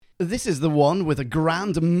This is the one with a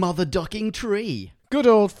grand mother-ducking tree. Good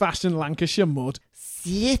old-fashioned Lancashire mud.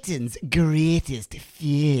 Satan's greatest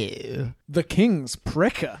fear. The King's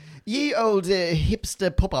pricker. Ye old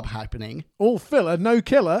hipster pop-up happening. All filler, no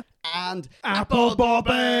killer. And Apple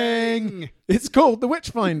bobbing! It's called The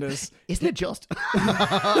Witchfinders. Isn't it just?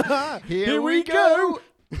 Here we go!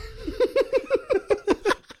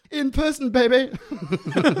 In person, baby.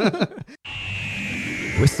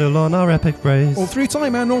 We're still on our epic phrase. All through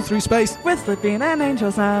time and all through space. With Flipping and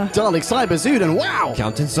Angels now. Dalek Cyberzood and wow!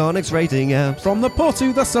 Counting Sonic's rating apps. From the poor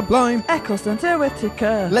to the sublime. Eccleston to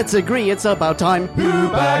Whittaker. Let's agree it's about time. Who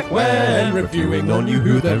back when? Reviewing on you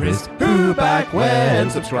who there is. Who back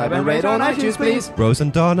when? Subscribe and rate on iTunes, please. Rose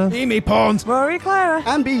and Donna. Amy Pond. Rory Clara.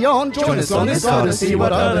 And beyond, join us on this odyssey.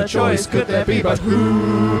 What other choice could there be but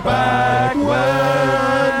who back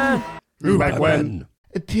when? Who back when?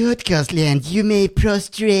 Podcast land, you may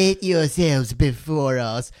prostrate yourselves before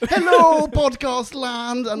us. Hello, Podcast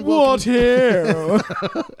land, and What here?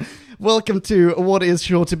 welcome to what is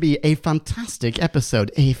sure to be a fantastic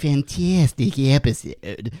episode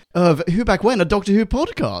of Who Back When, a Doctor Who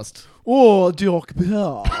podcast. Or Doc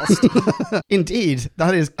Past. Indeed,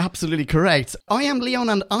 that is absolutely correct. I am Leon,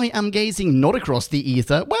 and I am gazing not across the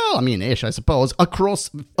ether, well, I mean ish, I suppose, across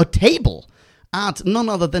a table at none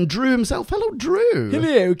other than Drew himself. Hello, Drew.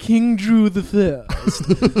 Hello, King Drew the First.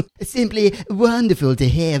 Simply wonderful to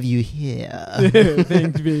have you here.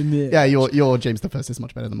 Thanks very much. Yeah, your James the First is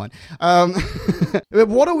much better than mine.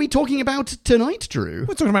 What are we talking about tonight, Drew?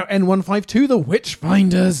 We're talking about N152, the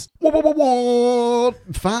Witchfinders. What?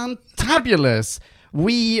 Fantabulous.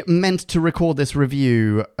 We meant to record this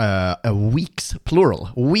review weeks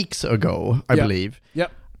ago, I believe.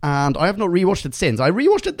 Yep. And I have not rewatched it since. I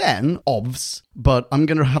rewatched it then, but I'm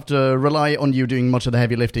going to have to rely on you doing much of the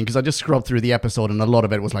heavy lifting because I just scrubbed through the episode and a lot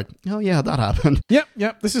of it was like, oh yeah, that happened.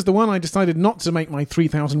 Yep. This is the one I decided not to make my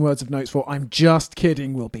 3,000 words of notes for. I'm just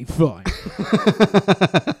kidding, we'll be fine.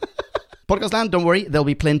 Podcast land, don't worry, there'll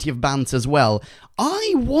be plenty of bants as well.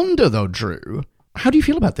 I wonder though, Drew, how do you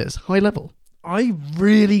feel about this, high level? I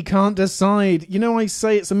really can't decide. You know, I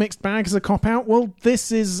say it's a mixed bag as a cop-out. Well,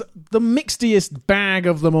 this is the mixtiest bag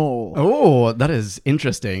of them all. Oh, that is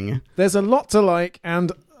interesting. There's a lot to like,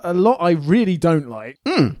 and a lot I really don't like.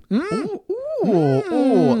 There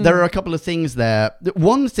are a couple of things there.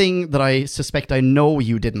 One thing that I suspect I know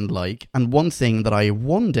you didn't like, and one thing that I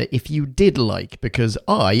wonder if you did like, because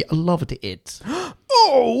I loved it.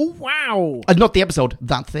 Oh, wow. Not the episode,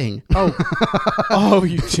 that thing. Oh,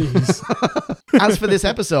 you jeez. As for this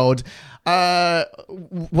episode,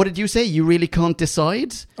 what did you say? You really can't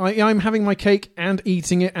decide? I'm having my cake and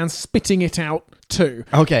eating it and spitting it out too.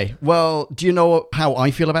 Okay, well, do you know how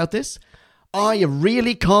I feel about this? I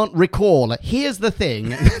really can't recall. Here's the thing.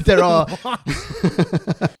 There are...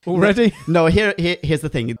 Already? No, here's the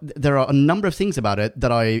thing. There are a number of things about it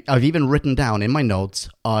that I've even written down in my notes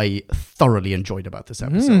I thoroughly enjoyed about this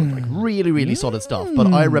episode. Like really, really solid stuff. But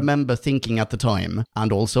I remember thinking at the time,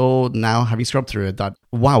 and also now having scrubbed through it, that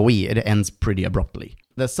wowee, it ends pretty abruptly.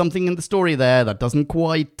 There's something in the story there that doesn't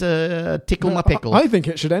quite tickle my pickle. I think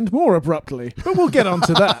it should end more abruptly, but we'll get on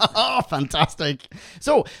to that. Oh, fantastic.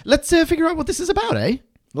 So, let's figure out what this is about, eh?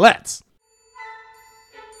 Let's.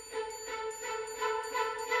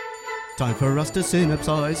 Time for us to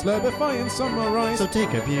synopsize, Slurpify and summarize. so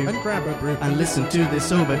take a view And grab a brew. and listen to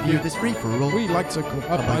this overview, this free-for-all. We like to call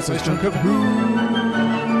a bite-sized chunk of who.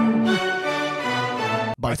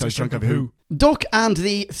 Bite-sized chunk of who. Doc and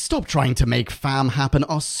the Stop Trying to Make Fam Happen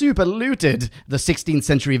are super looted, the 16th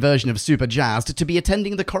century version of super jazzed, to be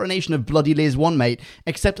attending the coronation of Bloody Liz One Mate,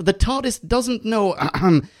 except the TARDIS doesn't know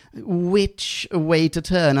which way to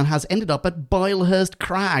turn and has ended up at Bilehurst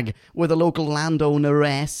Crag, where the local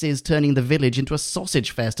landowneress is turning the village into a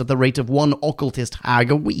sausage fest at the rate of one occultist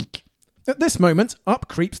hag a week. At this moment, up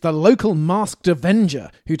creeps the local masked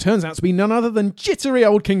Avenger, who turns out to be none other than jittery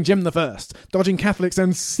old King Jim I, dodging Catholics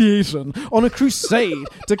and Satan on a crusade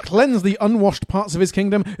to cleanse the unwashed parts of his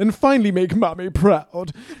kingdom and finally make Mummy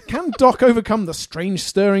proud. Can Doc overcome the strange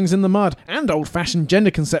stirrings in the mud and old-fashioned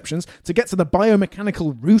gender conceptions to get to the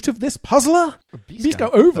biomechanical root of this puzzler? Please go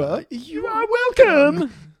over. You are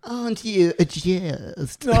welcome. Aren't you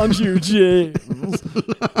just? Aren't you, James?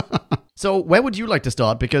 So, where would you like to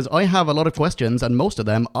start? Because I have a lot of questions, and most of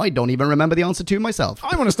them I don't even remember the answer to myself.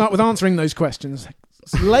 I want to start with answering those questions.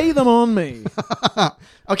 Lay them on me.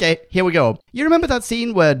 Okay, here we go. You remember that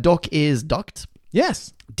scene where Doc is ducked?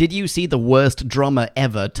 Yes. Did you see the worst drummer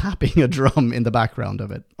ever tapping a drum in the background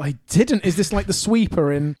of it? I didn't. Is this like the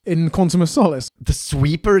sweeper in Quantum of Solace? The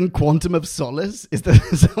sweeper in Quantum of Solace? Is there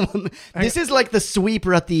someone? This is like the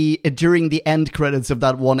sweeper at during the end credits of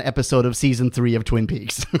that one episode of season 3 of Twin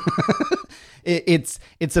Peaks. It's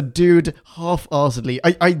a dude half-assedly.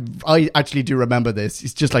 I actually do remember this.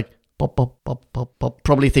 It's just like pop, pop, pop, pop, pop,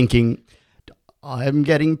 probably thinking, I'm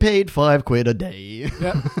getting paid £5 a day.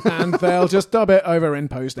 Yep. And they'll just dub it over in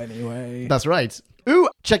post anyway. That's right. Ooh,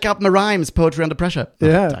 check out my rhymes, Poetry Under Pressure.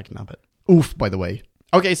 Yeah. Dagnabbit. Oof, by the way.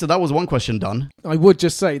 Okay, so that was one question done. I would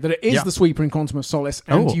just say that it is Yeah. the sweeper in Quantum of Solace,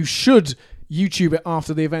 and you should YouTube it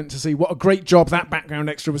after the event to see what a great job that background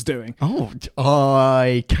extra was doing. Oh,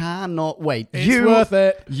 I cannot wait. It's worth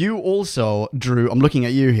it. You also, Drew, I'm looking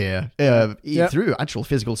at you here, through actual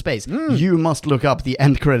physical space. You must look up the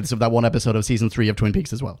end credits of that one episode of season 3 of Twin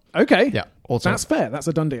Peaks as well. Okay. Yeah, also. That's fair. That's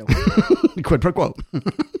a done deal. Quid pro quo.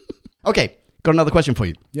 Okay, got another question for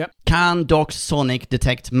you. Yep. Can Doc Sonic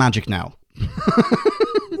detect magic now?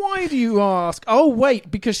 Why do you ask? Oh, wait,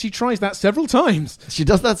 because she tries that several times. She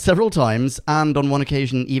does that several times, and on one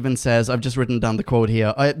occasion even says, I've just written down the quote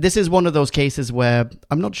here, this is one of those cases where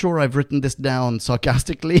I'm not sure I've written this down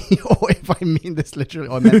sarcastically, or if I mean this literally,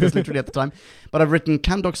 or I meant this literally at the time, but I've written,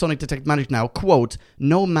 can Doc Sonic detect magic now? Quote,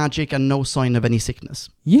 no magic and no sign of any sickness.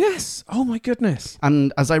 Yes. Oh, my goodness.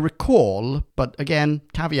 And as I recall, but again,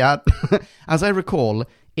 caveat, as I recall,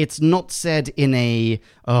 it's not said in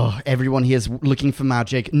everyone here is looking for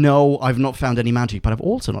magic. No, I've not found any magic, but I've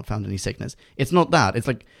also not found any sickness. It's not that. It's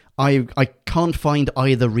like, I can't find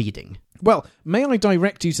either reading. Well, may I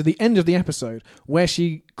direct you to the end of the episode where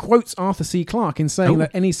she quotes Arthur C. Clarke in saying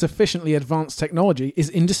that any sufficiently advanced technology is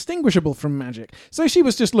indistinguishable from magic. So she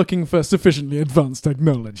was just looking for sufficiently advanced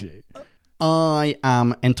technology. I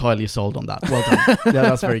am entirely sold on that. Well done. Yeah,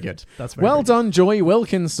 that's very good. That's very well good. done, Joy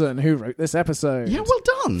Wilkinson, who wrote this episode. Yeah, well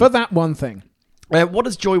done. For that one thing. What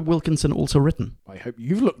has Joy Wilkinson also written? I hope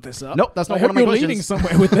you've looked this up. Nope, that's not I one hope of my you're questions. leading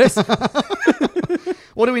somewhere with this.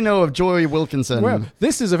 What do we know of Joy Wilkinson? Well,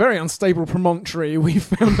 this is a very unstable promontory we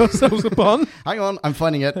found ourselves upon. Hang on, I'm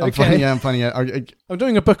finding it. I'm Okay. finding it. I'm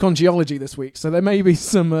doing a book on geology this week, so there may be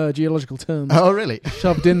some geological terms Oh, really?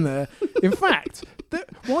 shoved in there. In fact,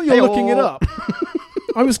 while you're looking it up,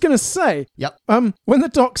 I was going to say, Yep. when the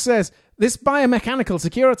doc says, this biomechanical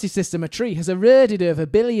security system, a tree, has eroded over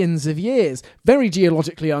billions of years, very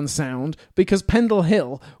geologically unsound, because Pendle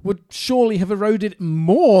Hill would surely have eroded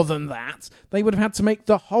more than that. They would have had to make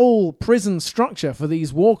the whole prison structure for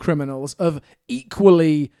these war criminals of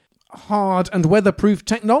equally hard and weatherproof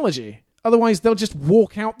technology. Otherwise, they'll just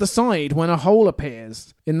walk out the side when a hole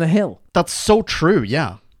appears in the hill. That's so true,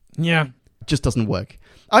 yeah. Yeah. It just doesn't work.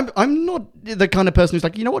 I'm not the kind of person who's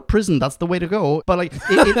like, you know what, prison, that's the way to go. But like,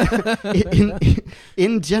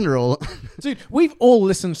 in general... Dude, we've all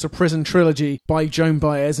listened to Prison Trilogy by Joan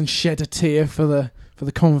Baez and shed a tear for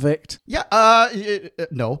the convict. Yeah,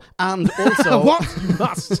 no. And also... What? You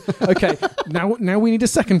must. Okay, now we need a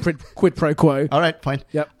second quid pro quo. All right, fine.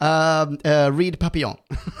 Yep. Read Papillon.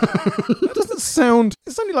 That doesn't sound...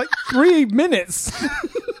 It's only like 3 minutes.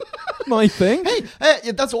 My thing.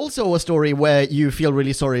 Hey, that's also a story where you feel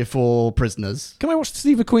really sorry for prisoners. Can I watch the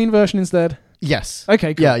Steve McQueen version instead? Yes.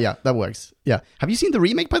 Okay, cool. Yeah, that works. Yeah. Have you seen the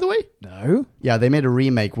remake, by the way? No. Yeah, they made a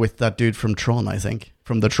remake with that dude from Tron, I think.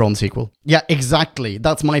 From the Tron sequel. Yeah, exactly.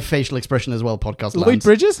 That's my facial expression as well, podcast Lloyd lands.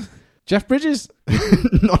 Bridges? Jeff Bridges?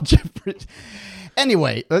 Not Jeff Bridges.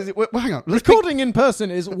 Anyway, hang on. Recording in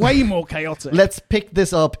person is way more chaotic. Let's pick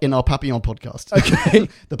this up in our Papillon podcast. Okay.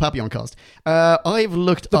 The Papillon cast. I've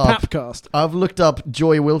looked The up... Papcast. I've looked up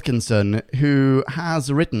Joy Wilkinson, who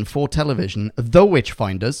has written for television The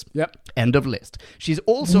Witchfinders. Yep. End of list. She's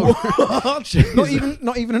also...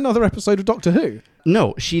 Not even another episode of Doctor Who.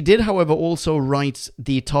 No, she did, however, also write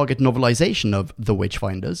the Target novelization of The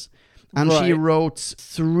Witchfinders. And she Right. wrote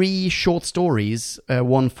 3 short stories,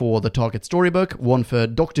 one for the Target storybook, one for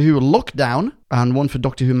Doctor Who Lockdown, and one for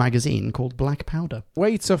Doctor Who magazine called Black Powder.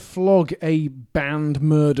 Way to flog a band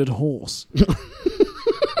murdered horse.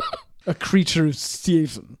 A creature of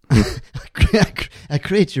Satan. A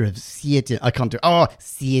creature of Satan. I can't do it. Oh,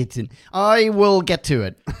 Satan. I will get to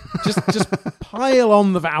it. Just pile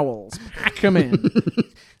on the vowels. Pack them in.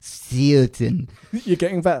 Satan. You're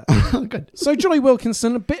getting better. Oh, good. So Joy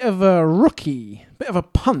Wilkinson, a bit of a rookie, bit of a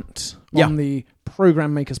punt Yeah. on the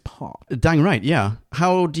program maker's part. Dang right, yeah.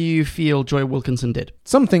 How do you feel Joy Wilkinson did?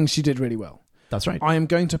 Some things she did really well. That's right. I am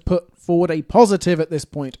going to put forward a positive at this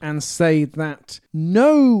point and say that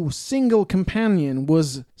no single companion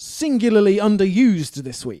was singularly underused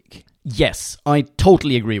this week. Yes, I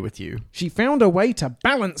totally agree with you. She found a way to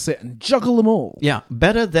balance it and juggle them all. Yeah,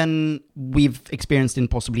 better than we've experienced in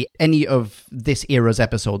possibly any of this era's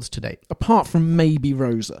episodes to date. Apart from maybe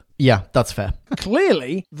Rosa. Yeah, that's fair.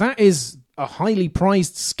 Clearly, that is a highly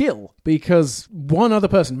prized skill because one other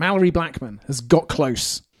person, Mallory Blackman, has got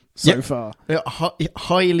close so far.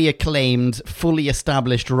 Highly acclaimed, fully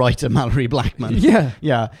established writer Mallory Blackman. Yeah.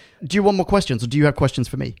 Yeah. Do you want more questions, or do you have questions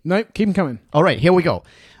for me? No, keep them coming. All right, here we go.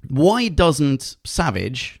 Why doesn't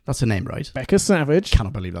Savage, that's her name, right? Becca Savage,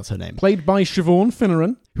 Cannot believe that's her name. played by Siobhan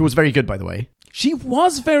Finneran. Who was very good, by the way. She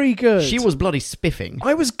was very good. She was bloody spiffing.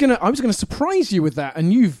 I was gonna surprise you with that,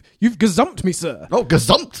 and you've gazumped me, sir. Oh,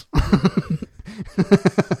 gazumped!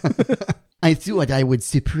 I thought I would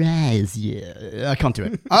surprise you. I can't do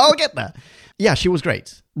it. I'll get there. Yeah, she was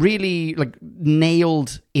great. Really,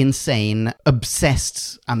 nailed, insane,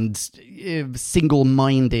 obsessed, and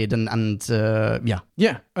single-minded, and yeah.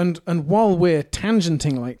 Yeah, and while we're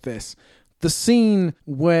tangenting like this, the scene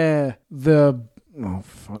where the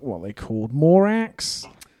what are they called? Morax?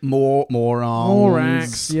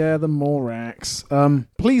 Morax, yeah, the Morax.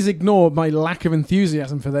 Please ignore my lack of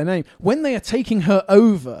enthusiasm for their name. When they are taking her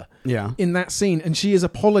over in that scene, and she is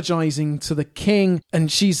apologising to the king,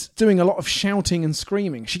 and she's doing a lot of shouting and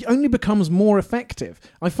screaming, she only becomes more effective.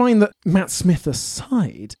 I find that, Matt Smith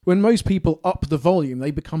aside, when most people up the volume,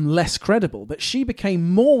 they become less credible, but she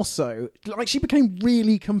became more so, she became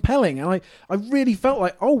really compelling, and I really felt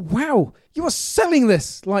like, oh wow, you are selling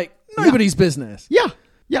this like nobody's business.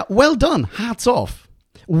 Yeah, well done. Hats off.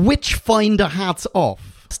 Witchfinder hats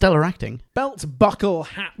off. Stellar acting. Belt buckle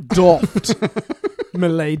hat doffed,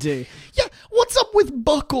 milady. Yeah, what's up with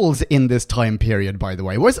buckles in this time period, by the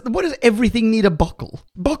way? What does everything need a buckle?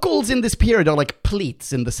 Buckles in this period are like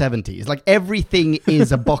pleats in the 70s. Like, everything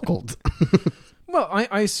is a buckled. Well,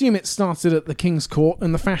 I assume it started at the King's Court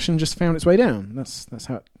and the fashion just found its way down. That's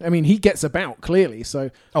how he gets about, clearly, so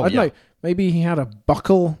I don't know. Maybe he had a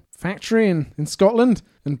buckle factory in Scotland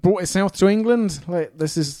and brought it south to England. Like,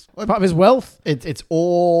 this is part of his wealth. It's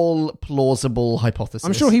all plausible hypothesis.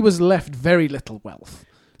 I'm sure he was left very little wealth.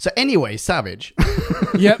 So anyway, Savage.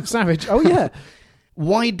 Yep, Savage. Oh, yeah.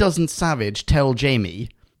 Why doesn't Savage tell Jamie,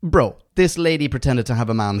 bro, this lady pretended to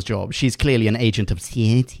have a man's job. She's clearly an agent of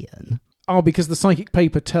Satan. Oh, because the psychic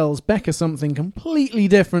paper tells Becca something completely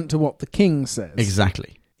different to what the king says.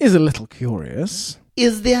 Exactly. Is a little curious.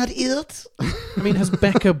 Is that it? I mean, has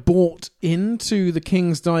Becca bought into the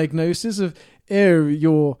king's diagnosis of,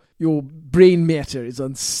 your brain matter is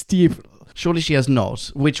unstable? Surely she has not,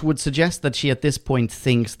 which would suggest that she at this point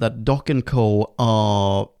thinks that Doc and Co.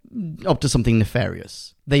 are up to something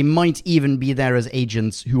nefarious. They might even be there as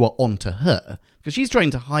agents who are onto her, because she's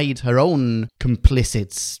trying to hide her own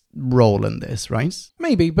complicit role in this, right?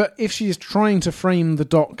 Maybe, but if she's trying to frame the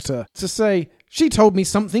Doctor to say, she told me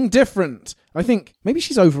something different, I think maybe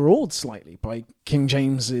she's overawed slightly by King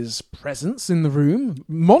James's presence in the room.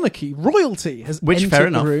 Monarchy, royalty has entered fair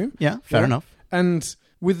enough. the room. Yeah, fair enough. And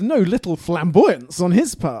with no little flamboyance on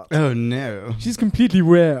his part. Oh, no. She's completely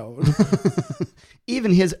wild.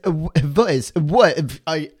 Even his voice,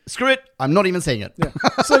 screw it, I'm not even saying it. Yeah.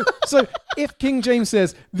 So if King James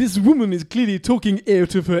says, this woman is clearly talking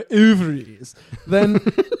out of her ovaries, then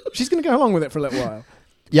she's going to go along with it for a little while.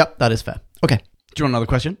 Yep, that is fair. Okay, do you want another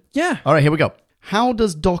question? Yeah. All right, here we go. How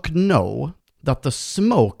does Doc know that the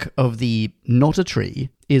smoke of the not a tree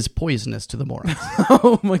is poisonous to the Morax?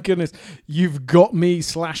 Oh my goodness. You've got me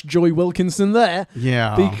 / Joy Wilkinson there.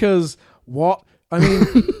 Yeah. Because what? I mean,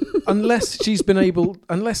 unless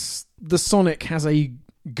the Sonic has a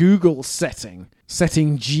Google setting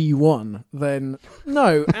G1, then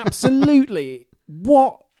no, absolutely.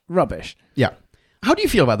 What rubbish. Yeah. How do you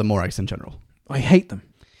feel about the Morax in general? I hate them.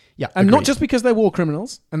 Yeah, and agreed. not just because they're war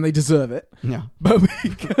criminals, and they deserve it, yeah, but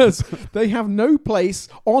because they have no place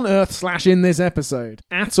on Earth / in this episode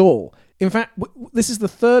at all. In fact, this is the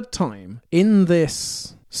third time in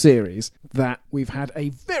this series that we've had a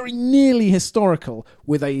very nearly historical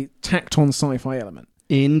with a tacked on sci-fi element.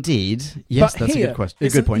 Indeed. Yes, but that's here, a good question.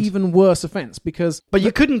 It's good point. An even worse offence because... But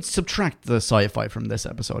you couldn't subtract the sci-fi from this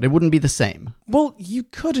episode. It wouldn't be the same. Well, you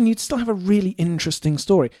could, and you'd still have a really interesting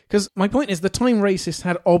story. Because my point is, the Time Racists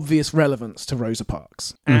had obvious relevance to Rosa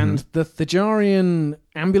Parks. Mm-hmm. And the Thajarian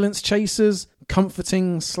ambulance chasers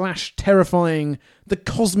comforting / terrifying the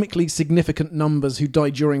cosmically significant numbers who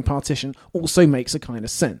died during partition also makes a kind of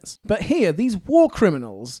sense. But here, these war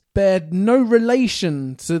criminals bear no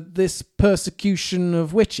relation to this persecution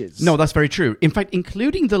of witches. No, that's very true. In fact,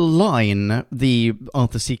 including the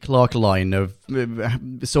Arthur C. Clarke line of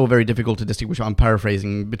so very difficult to distinguish, I'm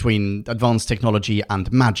paraphrasing, between advanced technology and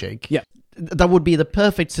magic. Yeah. That would be the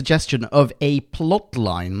perfect suggestion of a plot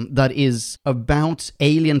line that is about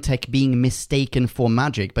alien tech being mistaken for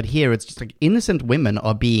magic. But here it's just like innocent women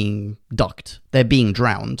are being ducked. They're being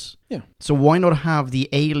drowned. Yeah. So why not have the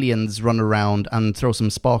aliens run around and throw some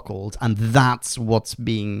sparkles? And that's what's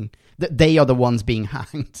being... They are the ones being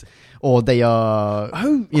hanged. Or they are...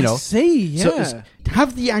 Oh, I see, yeah. So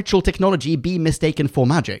have the actual technology be mistaken for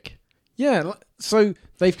magic. Yeah, so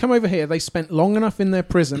they've come over here, they spent long enough in their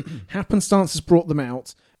prison, happenstance has brought them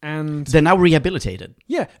out, and... They're now rehabilitated.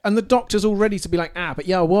 Yeah, and the doctor's all ready to be like, but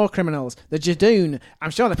you're war criminals, the Jadoon,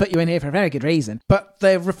 I'm sure they put you in here for a very good reason. But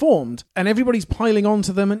they're reformed, and everybody's piling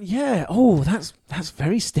onto them, and that's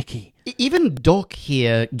very sticky. Even Doc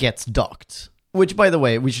here gets docked. Which, by the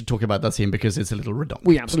way, we should talk about that scene because it's a little redundant.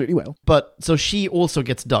 We absolutely will. But, so she also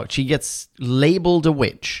gets ducked. She gets labeled a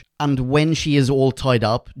witch. And when she is all tied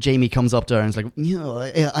up, Jamie comes up to her and is like,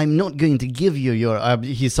 I'm not going to give you your...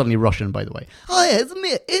 he's suddenly Russian, by the way. I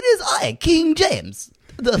admit, it is I, King James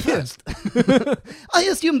the First. I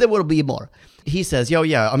assume there will be more. He says,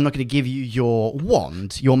 I'm not going to give you your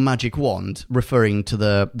wand, your magic wand, referring to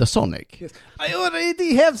the Sonic. Yes. I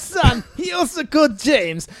already have son. He also called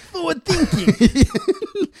James. Forward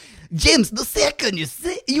thinking. James the Second, you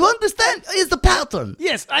see? You understand? Is the pattern.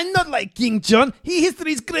 Yes, I'm not like King John. He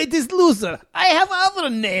history's greatest loser. I have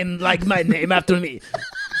other name like my name after me.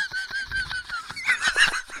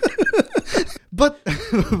 But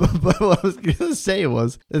what I was going to say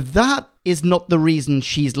was, that is not the reason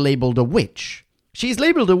she's labelled a witch. She's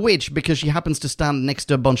labelled a witch because she happens to stand next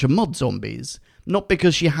to a bunch of mud zombies, not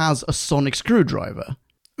because she has a sonic screwdriver.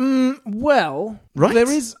 Well, right?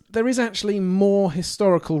 There is actually more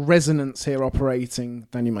historical resonance here operating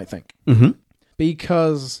than you might think. Mm-hmm.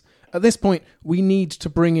 Because at this point, we need to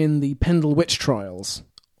bring in the Pendle witch trials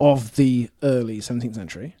of the early 17th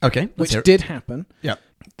century. Okay. Which did happen. Yeah.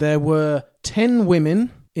 There were 10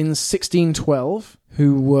 women in 1612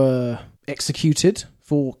 who were executed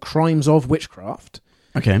for crimes of witchcraft.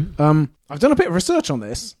 Okay. I've done a bit of research on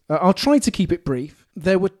this. I'll try to keep it brief.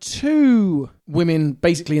 There were 2 women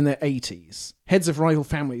basically in their 80s, heads of rival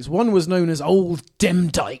families. One was known as Old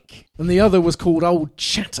Demdike, and the other was called Old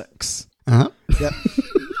Chattox. Uh-huh. Yep.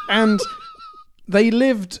 And they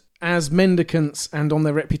lived as mendicants and on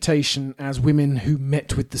their reputation as women who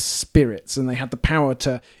met with the spirits, and they had the power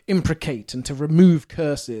to imprecate and to remove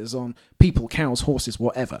curses on people, cows, horses,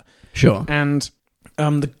 whatever. Sure. And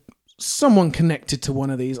someone connected to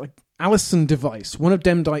one of these, like Alison Device, one of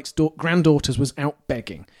Demdike's granddaughters, was out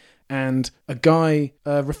begging, and a guy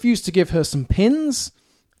refused to give her some pins,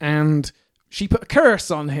 and she put a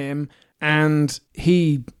curse on him, and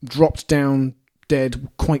he dropped down dead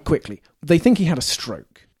quite quickly. They think he had a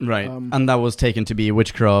stroke. Right, and that was taken to be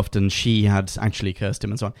witchcraft, and she had actually cursed him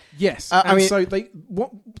and so on. Yes, so what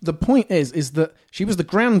the point is that she was the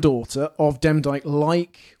granddaughter of Demdike,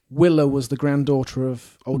 like Willa was the granddaughter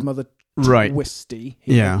of Old Mother Twisty,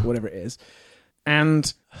 whatever it is,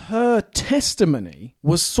 and her testimony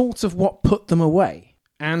was sort of what put them away.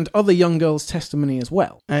 And other young girls' testimony as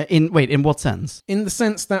well. In what sense? In the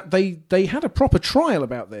sense that they had a proper trial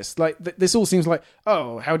about this. Like, this all seems like,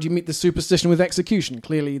 how do you meet the superstition with execution?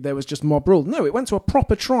 Clearly, there was just mob rule. No, it went to a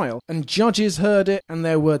proper trial, and judges heard it, and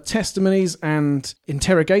there were testimonies and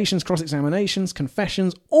interrogations, cross-examinations,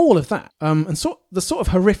 confessions, all of that. And the sort of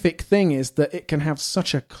horrific thing is that it can have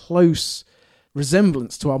such a close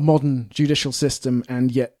resemblance to our modern judicial system,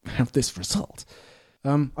 and yet have this result. I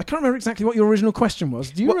can't remember exactly what your original question was.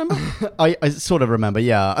 Do you remember? I sort of remember,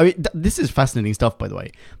 yeah. I mean, this is fascinating stuff, by the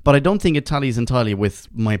way. But I don't think it tallies entirely with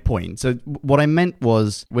my point. So what I meant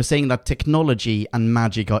was, we're saying that technology and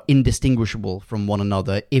magic are indistinguishable from one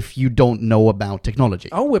another if you don't know about technology.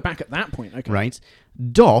 Oh, we're back at that point. Okay. Right?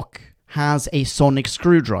 Doc has a sonic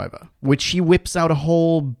screwdriver, which she whips out a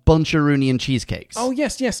whole bunch of Roonian cheesecakes. Oh,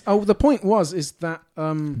 yes. Oh, the point is that...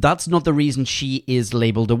 That's not the reason she is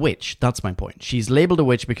labelled a witch. That's my point. She's labelled a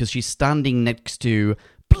witch because she's standing next to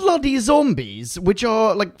bloody zombies, which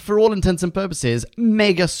are, like, for all intents and purposes,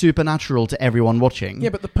 mega supernatural to everyone watching. Yeah,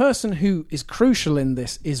 but the person who is crucial in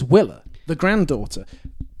this is Willa, the granddaughter.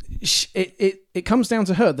 It comes down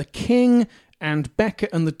to her. The king... and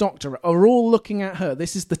Beckett and the doctor are all looking at her.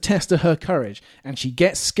 This is the test of her courage. And she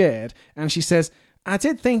gets scared, and she says, I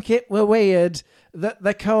did think it were weird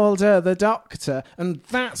they called her the doctor, and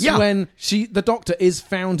that's when the doctor is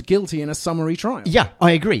found guilty in a summary trial. Yeah,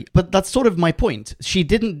 I agree. But that's sort of my point. She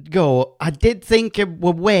didn't go, I did think it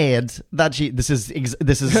were weird that she... This is a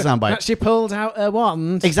soundbite. That she pulled out her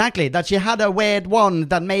wand. Exactly, that she had a weird wand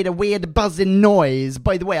that made a weird buzzing noise.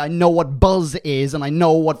 By the way, I know what buzz is, and I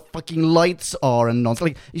know what fucking lights are and nonsense.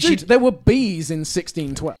 Like, Dude, there were bees in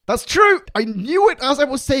 1612. That's true. I knew it as I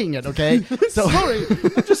was saying it, okay? Sorry,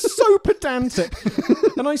 I'm just so pedantic.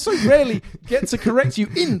 And I so rarely get to correct you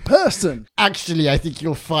in person. Actually, I think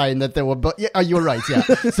you'll find that there were... you're right, yeah.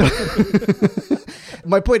 So,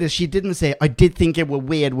 my point is, she didn't say, I did think it were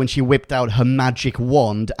weird when she whipped out her magic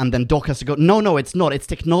wand, and then Doc has to go, no, it's not. It's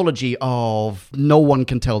technology of no one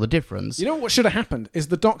can tell the difference. You know what should have happened is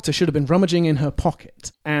the doctor should have been rummaging in her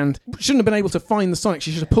pocket and shouldn't have been able to find the Sonic.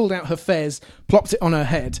 She should have pulled out her fez, plopped it on her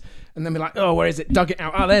head, and then be like, oh, where is it? Dug it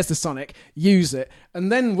out. Oh, there's the Sonic. Use it.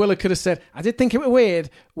 And then Willa could have said, I did think it were weird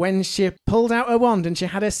when she pulled out her wand and she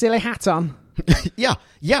had her silly hat on.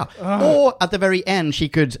 Yeah. Or at the very end, she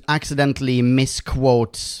could accidentally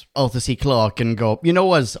misquote Arthur C. Clarke and go, you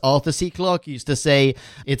know, as Arthur C. Clarke used to say,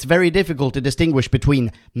 it's very difficult to distinguish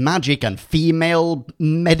between magic and female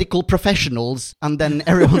medical professionals. And then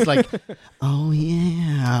everyone's like, oh,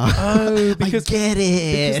 yeah. Oh, I get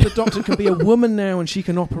it. Because the doctor can be a woman now and she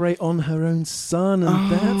can operate on her own son,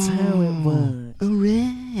 and that's how it works. All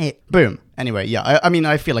right. Boom. Anyway, yeah, I mean,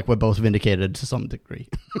 I feel like we're both vindicated to some degree.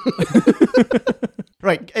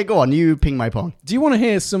 Right, go on, you ping my pong. Do you want to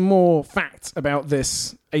hear some more facts about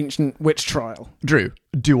this ancient witch trial? Drew,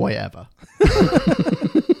 do I ever?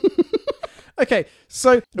 Okay,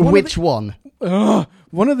 so... Which one?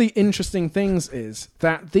 One of the interesting things is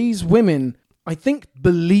that these women, I think,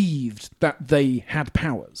 believed that they had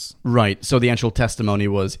powers. Right, so the actual testimony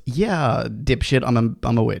was, yeah, dipshit,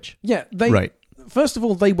 I'm a witch. Yeah, Right. First of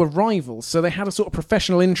all, they were rivals, so they had a sort of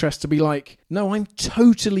professional interest to be like, no, I'm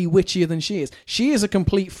totally witchier than she is. She is a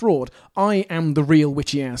complete fraud. I am the real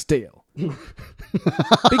witchy-ass deal.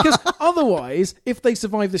 Because otherwise, if they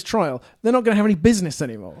survive this trial, they're not going to have any business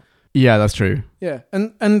anymore. Yeah, that's true. Yeah,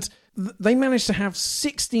 and they managed to have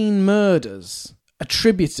 16 murders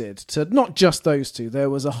attributed to not just those two. There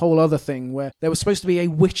was a whole other thing where there was supposed to be a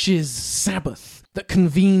witches' Sabbath that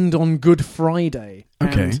convened on Good Friday.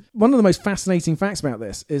 Okay. And one of the most fascinating facts about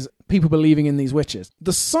this is people believing in these witches.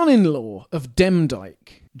 The son-in-law of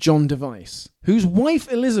Demdike, John Device, whose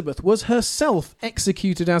wife Elizabeth was herself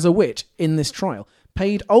executed as a witch in this trial,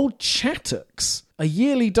 paid old Chattox a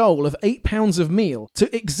yearly dole of £8 of meal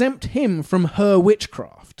to exempt him from her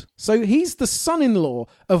witchcraft. So he's the son-in-law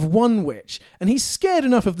of one witch, and he's scared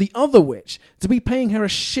enough of the other witch to be paying her a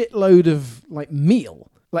shitload of, meal.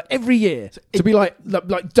 Every year, to be like,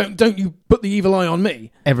 don't you put the evil eye on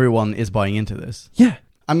me. Everyone is buying into this. Yeah.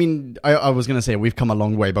 I mean, I was going to say we've come a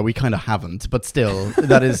long way, but we kind of haven't. But still,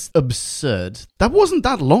 that is absurd. That wasn't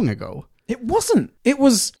that long ago. It wasn't. It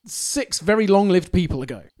was 6 very long-lived people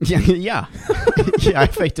ago. Yeah. Yeah,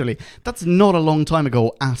 effectively. That's not a long time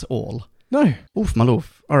ago at all. No. Oof, my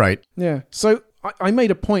love. All right. Yeah. So I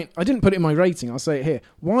made a point. I didn't put it in my rating. I'll say it here.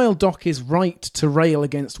 While Doc is right to rail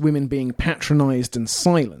against women being patronised and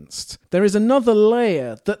silenced, there is another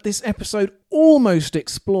layer that this episode almost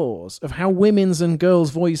explores of how women's and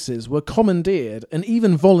girls' voices were commandeered and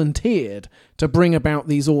even volunteered to bring about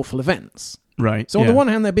these awful events. Right. So on the one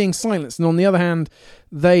hand, they're being silenced, and on the other hand,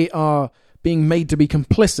 they are being made to be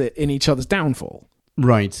complicit in each other's downfall.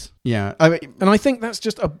 Right, yeah. And I think that's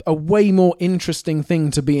just a way more interesting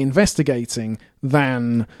thing to be investigating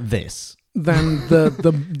than this. Than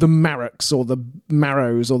the Marrocks or the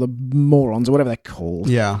Marrows or the Morons or whatever they're called.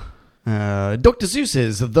 Yeah. Dr.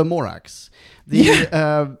 Seuss's The Morax.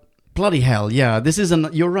 Bloody hell, yeah.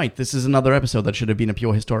 You're right, this is another episode that should have been a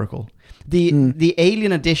pure historical. The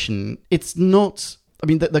Alien edition, it's not... I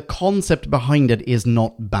mean, the concept behind it is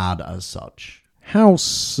not bad as such. How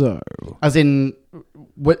so? As in,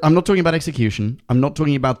 I'm not talking about execution. I'm not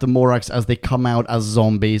talking about the Morax as they come out as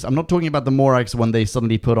zombies. I'm not talking about the Morax when they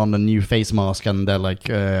suddenly put on a new face mask and they're like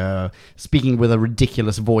speaking with a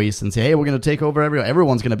ridiculous voice and say, hey, we're going to take over everyone.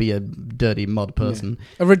 Everyone's going to be a dirty mud person.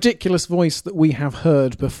 Yeah. A ridiculous voice that we have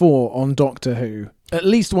heard before on Doctor Who. At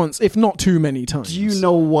least once, if not too many times. Do you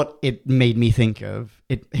know what it made me think of?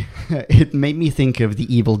 It made me think of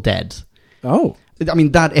The Evil Dead. Oh. I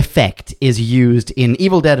mean, that effect is used in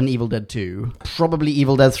Evil Dead and Evil Dead 2. Probably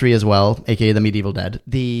Evil Dead 3 as well, aka the Medieval Dead.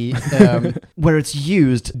 Where it's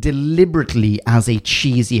used deliberately as a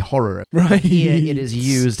cheesy horror. Right. Here it is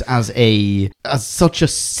used as such a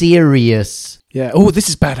serious Yeah. Oh, this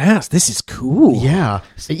is badass. This is cool. Yeah,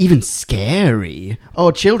 even scary.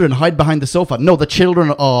 Oh, children hide behind the sofa. No, the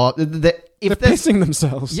children are... They're pissing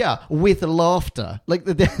themselves. Yeah, with laughter. Like,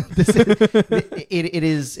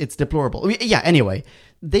 it's deplorable. Yeah, anyway.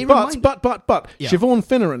 But Yeah. Siobhan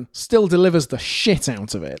Finneran still delivers the shit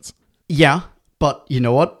out of it. Yeah, but you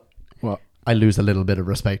know what? What? I lose a little bit of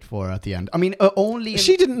respect for her at the end. I mean, only...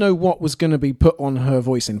 She didn't know what was going to be put on her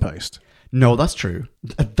voice in post. No, that's true.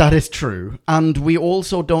 That is true. And we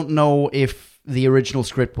also don't know if the original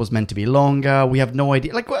script was meant to be longer. We have no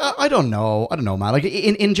idea. Like, I don't know. I don't know, man. Like,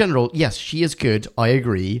 in general, yes, she is good. I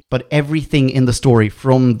agree. But everything in the story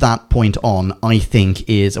from that point on, I think,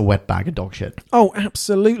 is a wet bag of dog shit. Oh,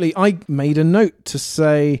 absolutely. I made a note to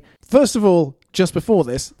say, first of all, just before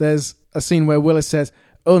this, there's a scene where Willis says,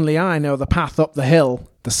 "Only I know the path up the hill.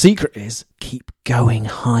 The secret is keep going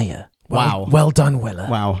higher." Wow. Well done, Willa.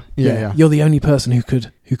 Wow. Yeah. You're the only person who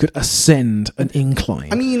could ascend an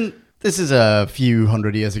incline. I mean, this is a few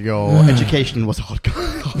hundred years ago. Education was hard to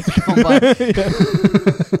come by.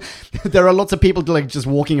 There are lots of people like just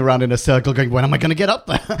walking around in a circle going, when am I going to get up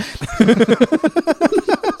there?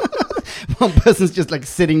 One person's just like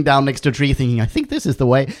sitting down next to a tree thinking, I think this is the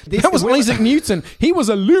way. That was Isaac Newton. He was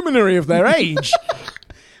a luminary of their age.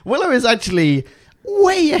 Willow is actually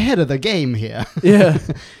way ahead of the game here. Yeah.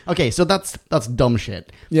 Okay, so that's dumb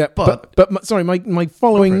shit. Yeah, but sorry, my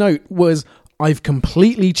following note was, I've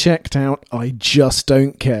completely checked out. I just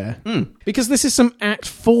don't care. Because this is some Act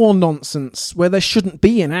 4 nonsense where there shouldn't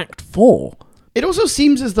be an Act 4. It also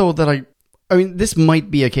seems as though that I mean, this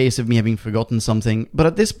might be a case of me having forgotten something, but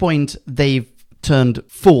at this point, they've turned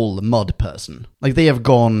full mud person. Like, they have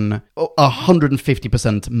gone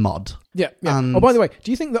 150% mud. Yeah. And... Oh, by the way,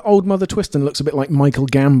 do you think that old Mother Twiston looks a bit like Michael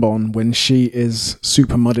Gambon when she is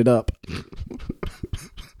super mudded up?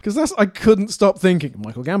 Because I couldn't stop thinking,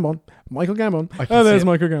 Michael Gambon. Oh, there's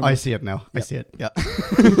Michael Gambon. I see it now. I see it, yeah.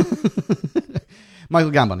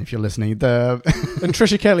 Michael Gambon, if you're listening. And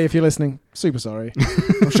Trisha Kelly, if you're listening. Super sorry.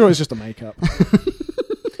 I'm sure it's just a makeup.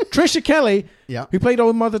 Trisha Kelly, who played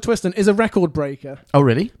old Mother Twiston, is a record breaker. Oh,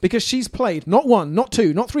 really? Because she's played not 1, not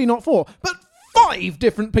 2, not 3, not 4, but 5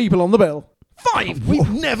 different people on the bill. 5! We've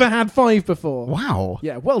never had 5 before. Wow.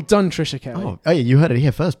 Yeah, well done, Trisha Kelly. Oh, hey, you heard it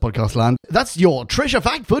here first, Podcast Land. That's your Trisha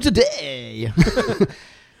fact for today.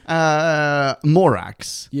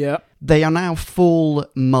 Morax. Yeah. They are now full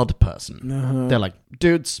mud person. Uh-huh. They're like,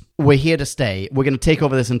 dudes, we're here to stay. We're going to take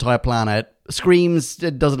over this entire planet. Screams,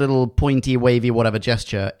 does a little pointy, wavy, whatever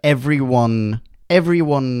gesture. Everyone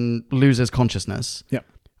loses consciousness. Yeah.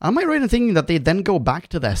 Am I right in thinking that they then go back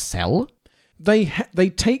to their cell? They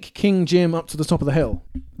take King Jim up to the top of the hill,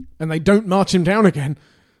 and they don't march him down again.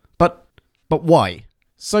 But why?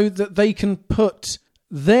 So that they can put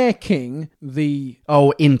their king,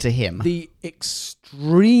 into him. The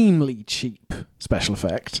extremely cheap special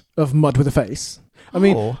effect of mud with a face. I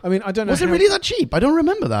mean, I don't know. Was it really that cheap? I don't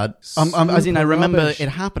remember that. As in, I remember it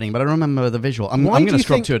happening, but I don't remember the visual. I'm going to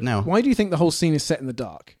scrub to it now. Why do you think the whole scene is set in the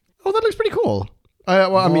dark? Oh, that looks pretty cool.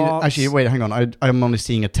 I mean, actually, wait, hang on. I'm only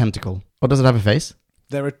seeing a tentacle. Or does it have a face?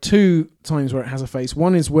 There are 2 times where it has a face.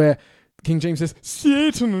 One is where King James says,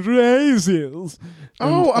 "Satan rises."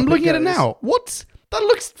 Oh, I'm looking at it now. What? That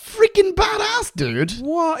looks freaking badass, dude.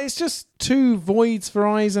 What? It's just 2 voids for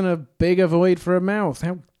eyes and a bigger void for a mouth.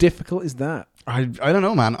 How difficult is that? I don't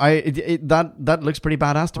know, man. That looks pretty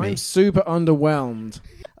badass to me. I'm super underwhelmed.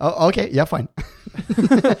 Oh, okay, yeah, fine.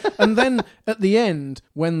 And then at the end,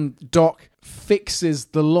 when Doc fixes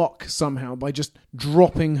the lock somehow by just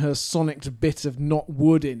dropping her sonicked bit of not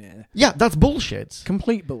wood in it. Yeah, that's bullshit.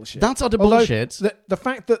 Complete bullshit. That's utter bullshit. The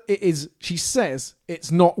fact that it is, she says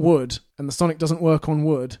it's not wood and the sonic doesn't work on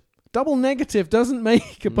wood. Double negative doesn't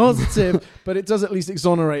make a positive, but it does at least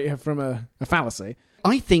exonerate her from a fallacy.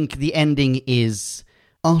 I think the ending is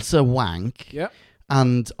utter wank. Yep.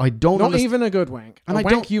 And I don't Not even a good wank. And a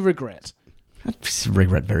wank you regret. I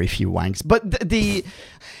regret very few wanks. But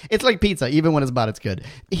it's like pizza. Even when it's bad, it's good.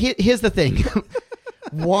 Here's the thing.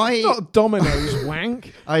 Why? Not Domino's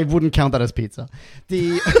wank. I wouldn't count that as pizza.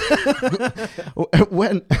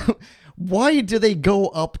 Why do they go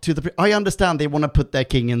up to the... I understand they want to put their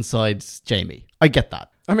king inside Jamie. I get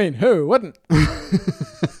that. I mean, who wouldn't?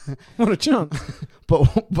 What a chance. But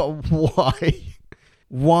why?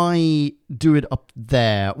 Why do it up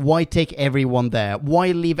there? Why take everyone there?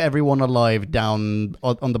 Why leave everyone alive down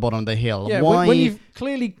on the bottom of the hill? Yeah, why? When you've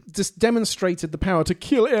clearly just demonstrated the power to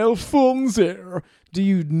kill Alfonso, do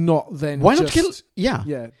you not then Why not just... kill... Yeah.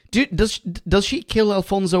 Yeah, Does she kill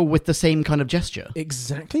Alfonso with the same kind of gesture?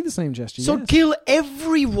 exactly the same gesture. So yes. kill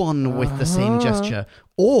everyone with the same gesture.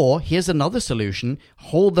 Or, here's another solution,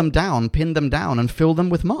 hold them down, pin them down, and fill them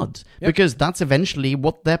with mud. Yep. Because that's eventually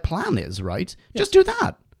what their plan is, right? Just do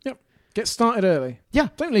that. Yep. Get started early. Yeah.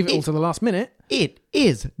 Don't leave it all to the last minute. It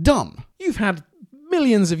is dumb. You've had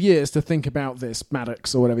millions of years to think about this,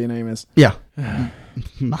 Maddox, or whatever your name is. Yeah.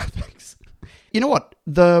 Maddox. You know what?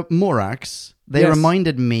 The Morax, they Yes.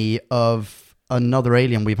 reminded me of another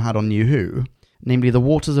alien we've had on New Who, namely the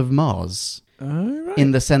Waters of Mars. All right.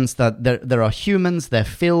 In the sense that there are humans, they're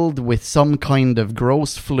filled with some kind of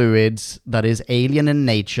gross fluids that is alien in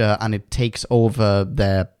nature, and it takes over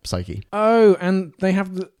their psyche. Oh, and they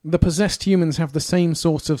have the possessed humans have the same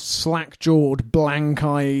sort of slack-jawed,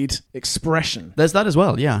 blank-eyed expression. There's that as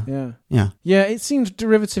well, yeah. Yeah. Yeah. Yeah, it seemed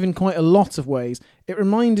derivative in quite a lot of ways. It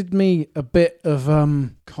reminded me a bit of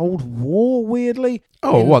Cold War, weirdly.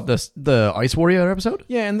 Oh, In- what, the Ice Warrior episode?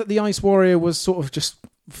 Yeah, and that the Ice Warrior was sort of just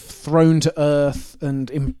thrown to Earth and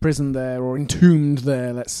imprisoned there, or entombed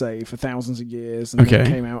there, let's say, for thousands of years, and then Okay.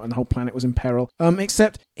 came out and the whole planet was in peril.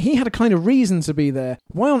 Except he had a kind of reason to be there.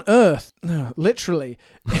 Why on earth, no, literally,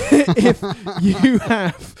 if you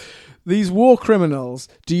have these war criminals,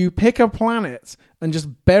 do you pick a planet and just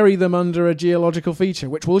bury them under a geological feature,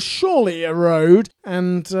 which will surely erode,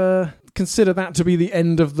 and consider that to be the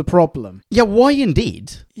end of the problem? Yeah, why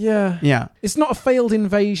indeed? Yeah. Yeah. It's not a failed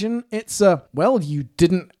invasion. It's well, you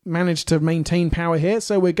didn't manage to maintain power here,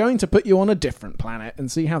 so we're going to put you on a different planet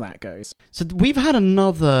and see how that goes. So we've had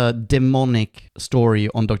another demonic story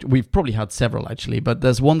on Doctor... We've probably had several, actually, but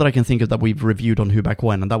there's one that I can think of that we've reviewed on Who Back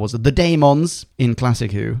When, and that was The Daemons in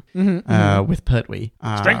Classic Who, with Pertwee.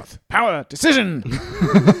 Strength, power, decision!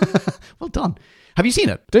 Well done. Have you seen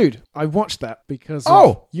it? Dude, I watched that because Oh!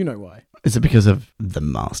 of, you know why. Is it because of The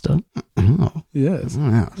Master? Oh, Yes.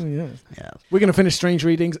 yeah. Oh, yes. Yeah. We're going to finish Strange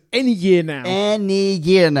Readings any year now. Any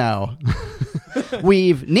year now.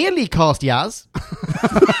 We've nearly cast Yaz.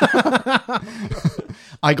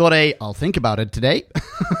 I got I'll think about it today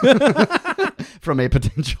from a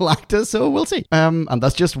potential actor, so we'll see. And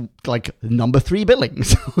that's just like number 3 billing,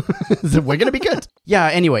 so we're going to be good. Yeah,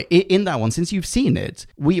 anyway, in that one, since you've seen it,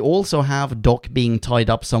 we also have Doc being tied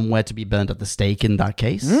up somewhere to be burned at the stake in that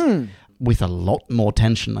case. With a lot more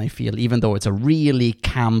tension, I feel, even though it's a really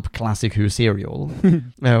camp Classic Who serial.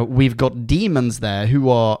 We've got demons there who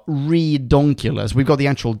are redonkulous. We've got the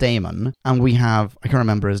actual daemon, and we have, I can't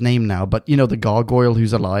remember his name now, but you know the gargoyle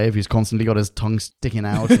who's alive, who's constantly got his tongue sticking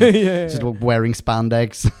out, and just wearing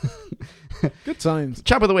spandex. Good times.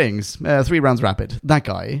 Chap with the wings, 3 rounds rapid. That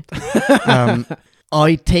guy.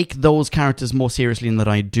 I take those characters more seriously than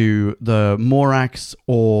I do the Morax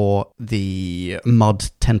or the mud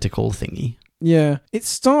tentacle thingy. Yeah. It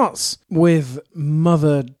starts with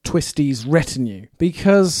Mother Twisty's retinue,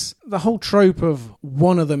 because the whole trope of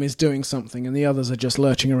one of them is doing something and the others are just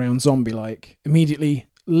lurching around zombie-like immediately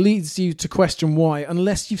leads you to question why,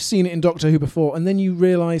 unless you've seen it in Doctor Who before, and then you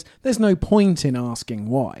realise there's no point in asking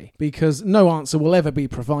why, because no answer will ever be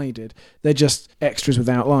provided. They're just extras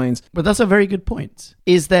without lines. But that's a very good point.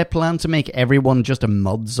 Is their plan to make everyone just a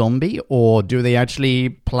mud zombie, or do they actually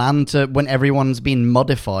plan to, when everyone's been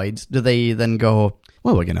modified, do they then go,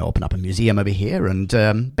 well, we're going to open up a museum over here, and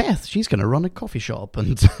Beth, she's going to run a coffee shop,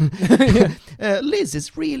 and Liz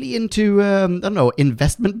is really into, I don't know,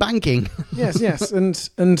 investment banking. Yes,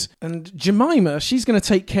 and Jemima, she's going to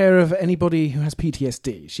take care of anybody who has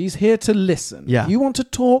PTSD. She's here to listen. Yeah. You want to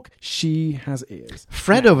talk? She has ears.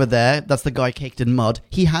 Fred over there, that's the guy caked in mud,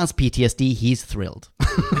 he has PTSD, he's thrilled.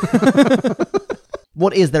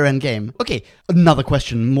 What is their end game? Okay, another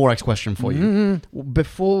question, Morax question for you.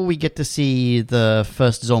 Before we get to see the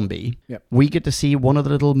first zombie, Yep. we get to see one of the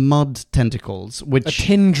little mud tentacles, which... A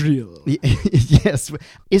tendril. Yes.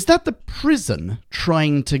 Is that the prison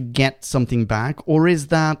trying to get something back, or is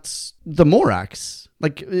that the Morax?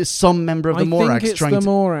 Like, is some member of the I Morax think it's trying the to...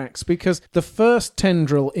 Morax, because the first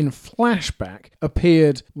tendril in flashback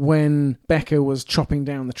appeared when Becca was chopping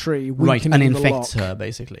down the tree, Right, weakening and the infects lock. her,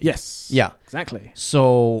 basically. Yes. Yeah. Exactly.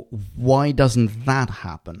 So, why doesn't that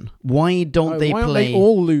happen? Why don't they why play... aren't they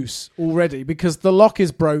all loose already? Because the lock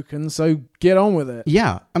is broken, so get on with it.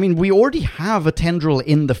 Yeah, I mean, we already have a tendril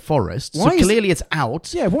in the forest, Why so is- clearly it's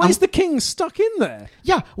out. Yeah, why is the king stuck in there?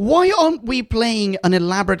 Yeah, why aren't we playing an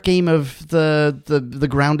elaborate game of the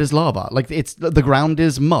ground is lava? Like, it's the ground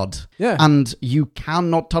is mud. Yeah. And you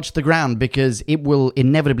cannot touch the ground because it will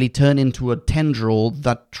inevitably turn into a tendril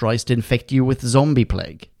that tries to infect you with zombie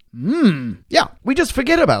plague. Yeah, we just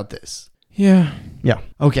forget about this. Yeah. Yeah.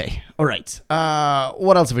 Okay. All right.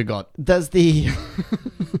 What else have we got? There's the...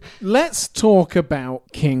 Let's talk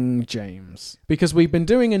about King James, because we've been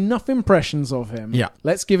doing enough impressions of him. Yeah.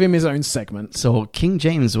 Let's give him his own segment. So King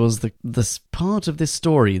James was the part of this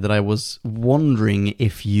story that I was wondering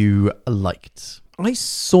if you liked. I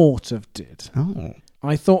sort of did. Oh.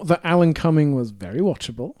 I thought that Alan Cumming was very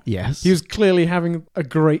watchable. Yes. He was clearly having a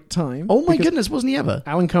great time. Oh my because goodness, wasn't he ever?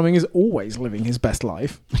 Alan Cumming is always living his best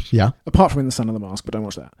life. Yeah. Apart from in The Son of the Mask, but don't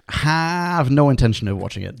watch that. Have no intention of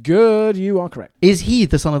watching it. Good, you are correct. Is he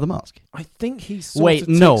the Son of the Mask? I think he sort of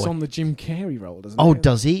takes on the Jim Carrey role, doesn't he? Oh,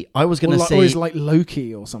 does he? I was going to say... Or is like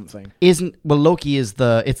Loki or something. Loki is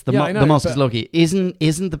the... It's the, Yeah, I know, the mask is but- Loki. Isn't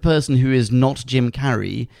the person who is not Jim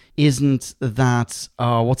Carrey, isn't that...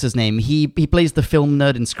 what's his name? He plays the film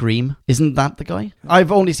nerd in Scream. Isn't that the guy?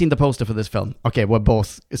 I've only seen the poster for this film. Okay, we're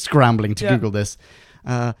both scrambling to Yeah. Google this.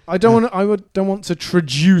 I don't want to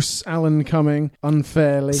traduce Alan Cumming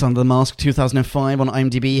unfairly. Son of the Mask 2005 on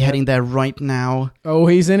IMDb, heading there right now. Oh,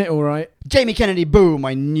 he's in it, all right. Jamie Kennedy, boom,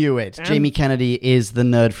 I knew it. And- Jamie Kennedy is the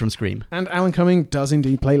nerd from Scream. And Alan Cumming does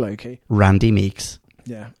indeed play Loki. Randy Meeks.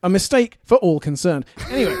 Yeah, a mistake for all concerned.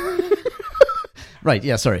 Anyway, Right,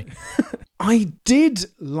 yeah, sorry. I did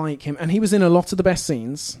like him, and he was in a lot of the best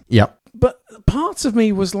scenes. Yep. But parts of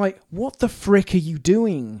me was like, what the frick are you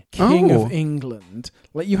doing, King Oh. of England?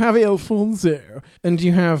 Like, you have Alfonso, and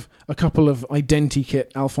you have a couple of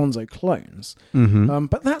identikit Alfonso clones. Mm-hmm.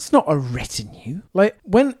 But that's not a retinue. Like,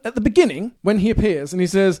 at the beginning, when he appears and he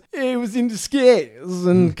says, it was in disguise,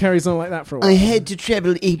 and carries on like that for a while. I had to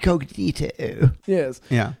travel incognito. Yes.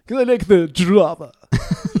 Yeah. Because I like the drama.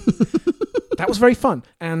 That was very fun.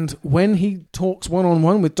 And when he talks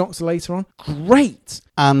one-on-one with Doctor later on, great.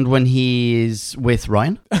 And when he's with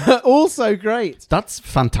Ryan, Also great. that's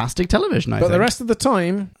fantastic television, I But think. the rest of the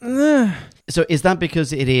time, So is that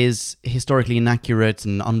because it is historically inaccurate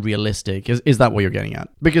and unrealistic? Is that what you're getting at?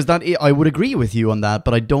 Because I would agree with you on that,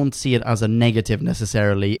 but I don't see it as a negative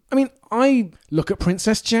necessarily. I mean, I look at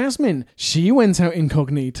Princess Jasmine. She went out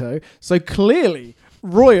incognito. So clearly,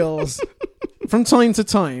 royals, from time to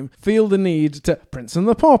time, feel the need to... Prince and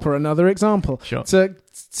the Pauper, another example. Sure. To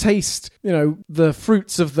taste, the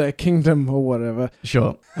fruits of their kingdom or whatever.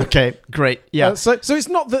 Sure. Okay, great. Yeah. So it's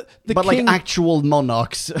not that the but king... like actual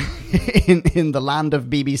monarchs in the land of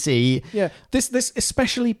BBC. Yeah, this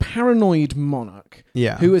especially paranoid monarch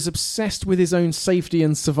Yeah. who is obsessed with his own safety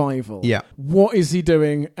and survival. Yeah. What is he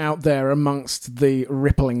doing out there amongst the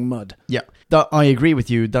rippling mud? Yeah, I agree with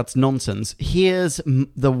you. That's nonsense. Here's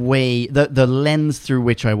the way, the lens through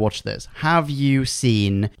which I watch this. Have you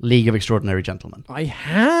seen League of Extraordinary Gentlemen? I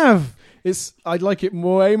have. I'd like it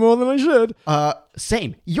way more than I should.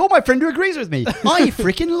 Same. You're my friend who agrees with me. I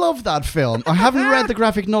freaking love that film. I haven't read the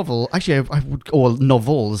graphic novel. Actually, I would, or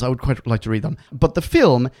novels. I would quite like to read them. But the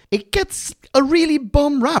film, it gets a really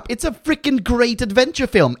bum rap. It's a freaking great adventure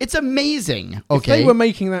film. It's amazing. Okay. If they were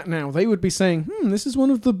making that now, they would be saying, this is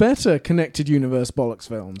one of the better connected universe bollocks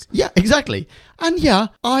films. Yeah, exactly. And yeah,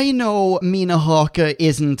 I know Mina Harker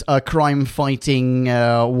isn't a crime-fighting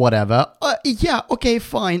whatever. Yeah, okay,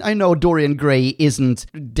 fine. I know Dorian Gray isn't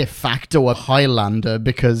de facto a Highlander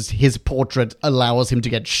because his portrait allows him to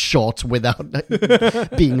get shot without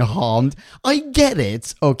being harmed. I get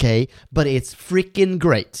it, okay, but it's freaking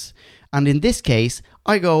great. And in this case,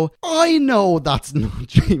 I go, I know that's not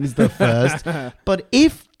James the First, but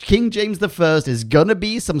if King James the First is gonna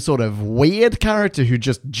be some sort of weird character who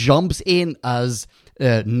just jumps in as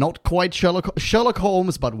not quite Sherlock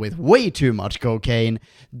Holmes, but with way too much cocaine,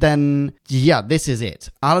 then yeah, this is it.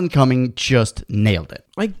 Alan Cumming just nailed it.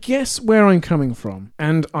 I guess where I'm coming from,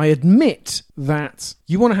 and I admit that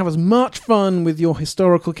you want to have as much fun with your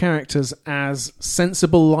historical characters as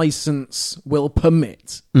sensible license will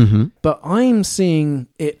permit. Mm-hmm. But I'm seeing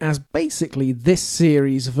it as basically this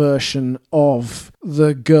series' version of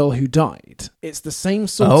The Girl Who Died. It's the same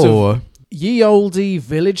sort of ye olde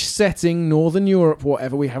village setting, Northern Europe,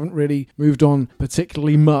 whatever. We haven't really moved on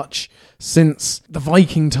particularly much since the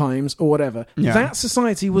Viking times or whatever. Yeah. That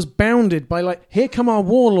society was bounded by like, here come our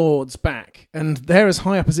warlords back, and they're as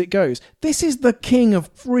high up as it goes. This is the king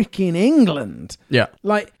of freaking England. Yeah.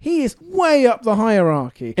 Like, he is way up the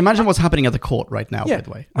hierarchy. Imagine what's happening at the court right now, by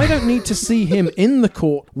the way. I don't need to see him in the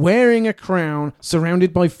court wearing a crown,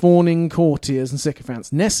 surrounded by fawning courtiers and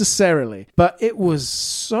sycophants, necessarily. But it was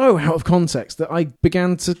so out of context that I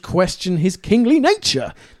began to question his kingly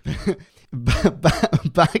nature.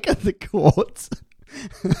 Back at the court,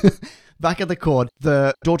 back at the court,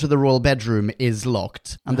 the door to the royal bedroom is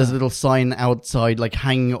locked, and there's a little sign outside, like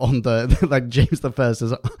hanging on the like James the First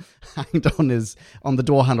is hanged on the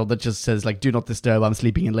door handle that just says like "Do not disturb. I'm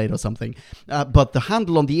sleeping in late" or something. But the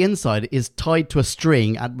handle on the inside is tied to a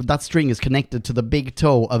string, and that string is connected to the big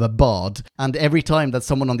toe of a bard. And every time that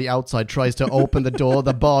someone on the outside tries to open the door,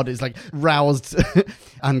 the bard is like roused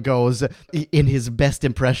and goes in his best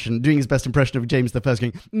impression, doing his best impression of James the First,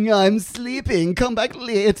 going, "I'm sleeping. Come back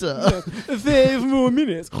later." 5 more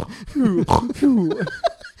minutes.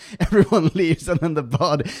 Everyone leaves, and then the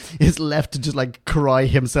bard is left to just like cry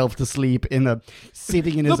himself to sleep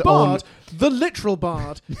sitting in his The bard, the literal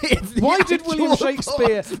bard. It's the Why did William actual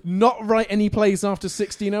Shakespeare not write any plays after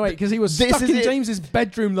 1608? Because he was This stuck is in it. James's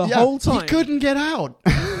bedroom the Yeah, whole time. He couldn't get out.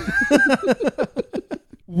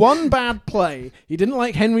 One bad play. He didn't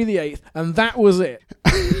like Henry VIII, and that was it.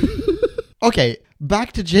 Okay,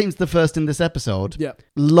 back to James the First in this episode. Yeah.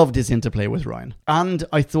 Loved his interplay with Ryan. And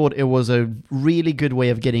I thought it was a really good way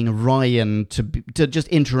of getting Ryan to just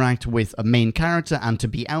interact with a main character and to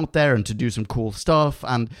be out there and to do some cool stuff.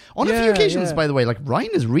 And on a few Yeah, occasions, yeah. by the way, like Ryan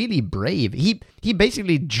is really brave. He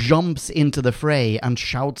basically jumps into the fray and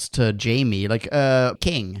shouts to Jamie, like,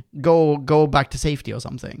 King, go back to safety or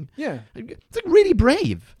something. Yeah. It's like really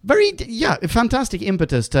brave. Very, fantastic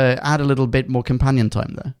impetus to add a little bit more companion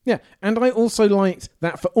time there. Yeah, and I also liked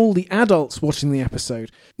that for all the adults watching the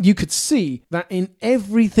episode, you could see that in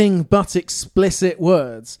everything but explicit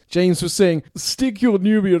words, James was saying, "Stick your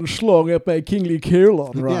Nubian schlong up my kingly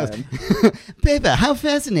Kirlon, Ryan." Pepper, how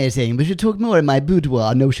fascinating. We should talk more in my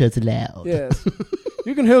boudoir. No shirts allowed. Yes.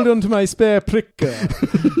 You can hold on to my spare pricker.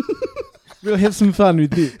 We'll have some fun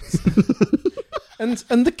with this.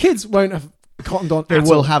 And the kids won't have cottoned on They at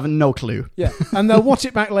will all. have no clue. Yeah, and they'll watch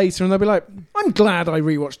it back later and they'll be like, "I'm glad I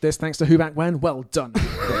rewatched this thanks to Who Back When. Well done."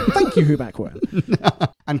 Thank you, Who Back When.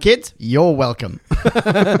 And kids, you're welcome.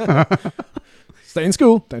 Stay in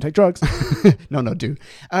school, don't take drugs. No, do.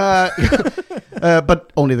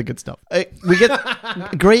 But only the good stuff.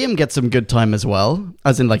 Graham gets some good time as well,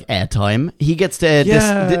 as in like airtime. He gets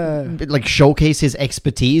to like showcase his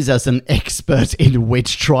expertise as an expert in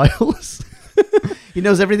witch trials. He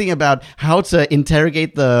knows everything about how to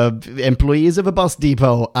interrogate the employees of a bus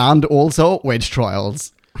depot and also witch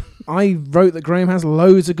trials. I wrote that Graham has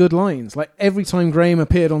loads of good lines. Like every time Graham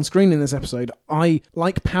appeared on screen in this episode, I,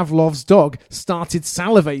 like Pavlov's dog, started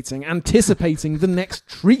salivating, anticipating the next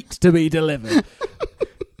treat to be delivered.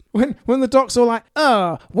 When the doc's all like,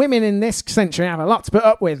 women in this century have a lot to put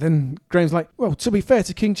up with, and Graham's like, well, to be fair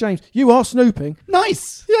to King James, you are snooping.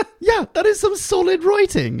 Nice. Yeah, that is some solid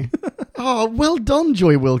writing. Oh, well done,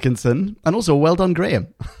 Joy Wilkinson. And also well done,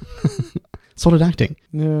 Graham. Solid acting.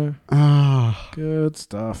 Yeah. Good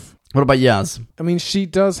stuff. What about Yaz? I mean, she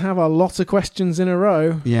does have a lot of questions in a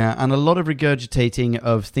row. Yeah, and a lot of regurgitating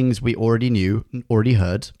of things we already knew, already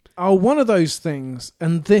heard. Oh, one of those things,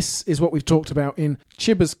 and this is what we've talked about in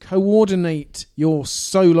Chibbers, coordinate your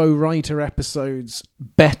solo writer episodes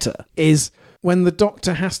better, is when the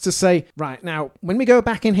Doctor has to say, right, now, when we go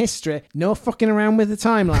back in history, no fucking around with the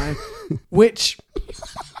timeline, which...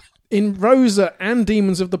 In Rosa and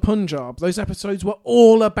Demons of the Punjab, those episodes were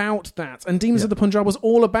all about that. And Demons of the Punjab was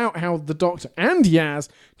all about how the Doctor and Yaz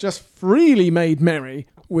just freely made merry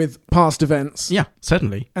with past events. Yeah,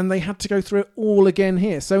 certainly. And they had to go through it all again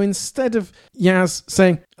here. So instead of Yaz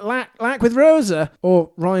saying, like with Rosa,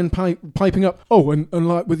 or Ryan piping up, and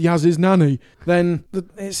like with Yaz's nanny, then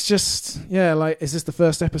it's just, is this the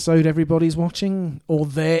first episode everybody's watching? Or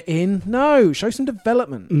they're in? No, show some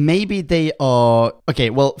development. Maybe they are... Okay,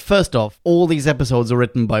 well, first off, all these episodes are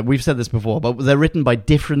written by... We've said this before, but they're written by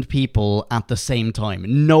different people at the same time.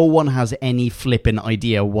 No one has any flipping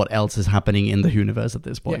idea what else is happening in the universe at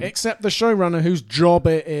this point. Yeah, except the showrunner whose job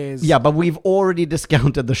it is. Yeah, but we've already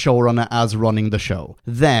discounted the showrunner as running the show.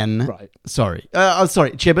 Then... Right. Sorry,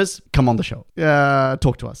 Chibbers, come on the show.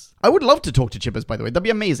 Talk to us. I would love to talk to Chibbers, by the way. That'd be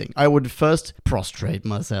amazing. I would first prostrate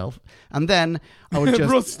myself, and then I would just...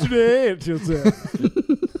 Prostrate yourself.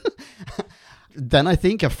 Then I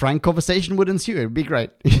think a frank conversation would ensue. It would be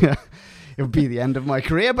great. Yeah. It would be the end of my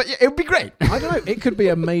career, but it would be great. I don't know. It could be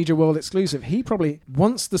a major world exclusive. He probably,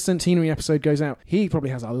 once the centenary episode goes out, he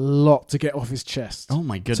probably has a lot to get off his chest. Oh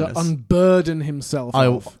my goodness. To unburden himself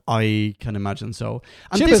of. I can imagine so.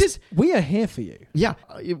 And Chibbers, we are here for you. Yeah,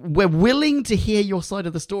 we're willing to hear your side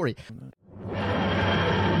of the story.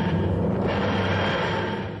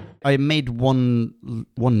 I made one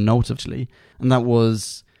note, actually, and that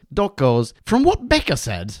was... Doc goes, from what Becca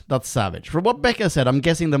said, that's savage. From what Becca said, I'm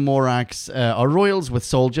guessing the Morax are royals with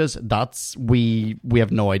soldiers. We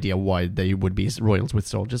have no idea why they would be royals with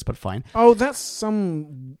soldiers, but fine. Oh, that's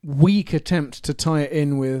some weak attempt to tie it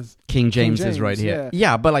in with King James is right here.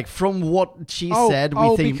 Yeah, but like from what she said,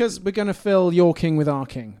 we think... because we're going to fill your king with our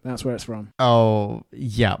king. That's where it's from. Oh,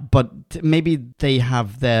 yeah, but maybe they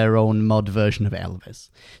have their own mod version of Elvis.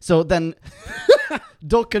 So then...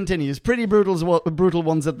 Doc continues, pretty brutal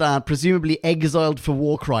ones at that, presumably exiled for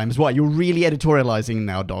war crimes. What, you're really editorializing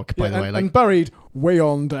now, Doc, by the way. And buried way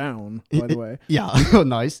on down, by the way. Yeah,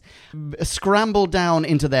 nice. Scramble down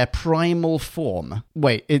into their primal form.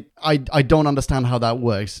 Wait, I don't understand how that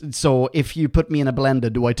works. So if you put me in a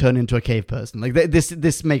blender, do I turn into a cave person? Like,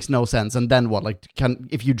 this makes no sense. And then what? Like,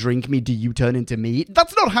 if you drink me, do you turn into me?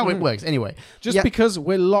 That's not how it works. Anyway. Just because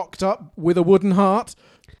we're locked up with a wooden heart...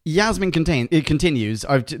 Yasmin continues.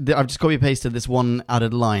 I've just copy-pasted this one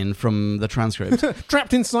added line from the transcript.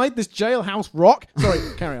 Trapped inside this jailhouse rock. Sorry,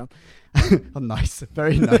 carry on. Oh, nice.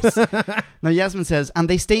 Very nice. Now, Yasmin says, and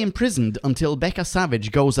they stay imprisoned until Becca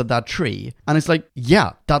Savage goes at that tree. And it's like,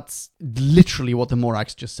 yeah, that's literally what the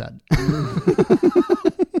Morax just said.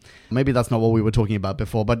 Maybe that's not what we were talking about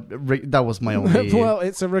before, but that was my only... Well,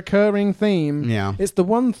 it's a recurring theme. Yeah. It's the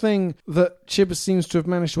one thing that Chibbers seems to have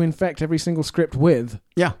managed to infect every single script with.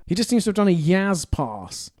 Yeah. He just seems to have done a Yaz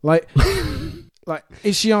pass. Like... Like,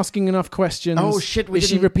 is she asking enough questions? Oh, shit, is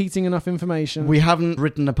she repeating enough information? We haven't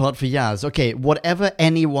written a part for Yaz. Okay, whatever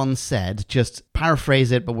anyone said, just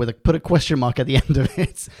paraphrase it, but put a question mark at the end of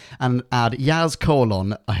it, and add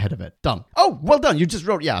Yaz : ahead of it. Done. Oh, well done. You just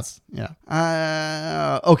wrote Yaz.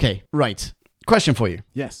 Yeah. Okay, right. Question for you.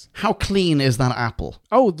 Yes. How clean is that apple?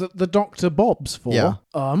 Oh, the Dr. Bob's for? Yeah.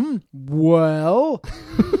 Well...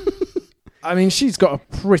 I mean, she's got a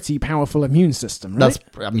pretty powerful immune system, right?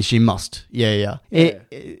 She must. Yeah.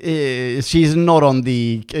 She's not on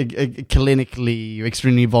the clinically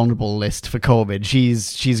extremely vulnerable list for COVID.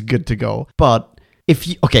 She's good to go. But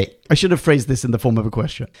I should have phrased this in the form of a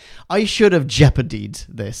question. I should have jeopardized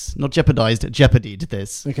this. Not jeopardized, jeopardized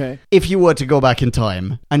this. Okay. If you were to go back in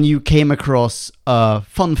time and you came across a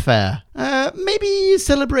fun fair, maybe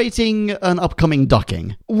celebrating an upcoming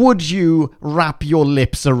ducking, would you wrap your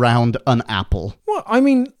lips around an apple? Well, I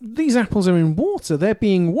mean, these apples are in water. They're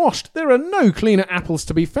being washed. There are no cleaner apples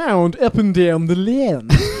to be found up and down the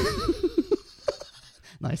land.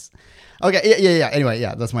 Nice. Okay, yeah. Anyway,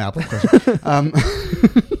 yeah, that's my apple question.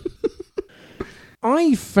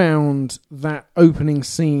 I found that opening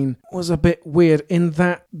scene was a bit weird in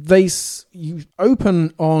that you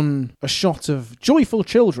open on a shot of joyful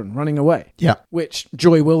children running away. Yeah. Which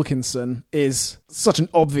Joy Wilkinson is such an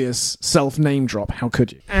obvious self-name drop. How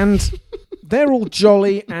could you? And... they're all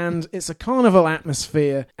jolly, and it's a carnival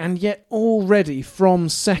atmosphere, and yet already from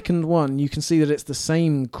second one, you can see that it's the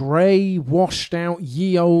same grey, washed-out,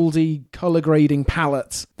 ye-olde colour grading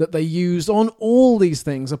palette that they used on all these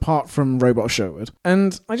things, apart from Robot Sherwood.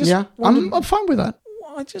 And I just... Yeah, I'm fine with that.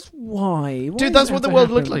 Why? Dude, that's what the world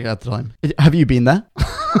looked like at the time. Have you been there?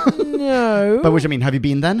 No. By which I mean, have you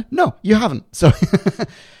been then? No, you haven't. So...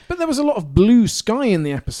 But there was a lot of blue sky in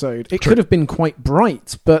the episode. It could have been quite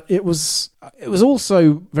bright, but it was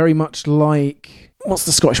also very much like... What's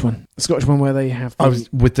the Scottish one? The Scottish one where they have...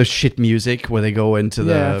 with the shit music, where they go into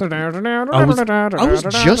the... Yeah. I was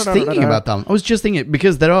just thinking about that. I was just thinking,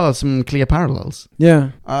 because there are some clear parallels. Yeah.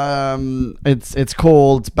 It's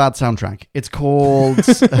called Bad Soundtrack. It's called...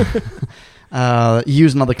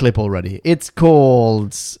 use another clip already. It's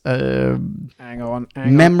called... hang on.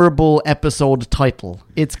 Memorable episode title.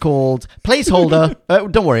 It's called Placeholder.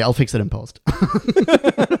 Don't worry, I'll fix it in post.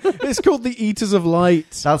 It's called The Eaters of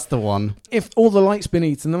Light. That's the one. If all the light's been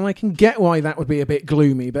eaten, then I can get why that would be a bit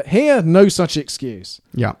gloomy. But here, no such excuse.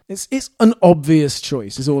 Yeah. It's an obvious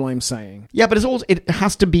choice, is all I'm saying. Yeah, but it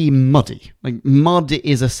has to be muddy. Like, mud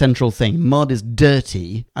is a central thing. Mud is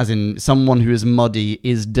dirty, as in someone who is muddy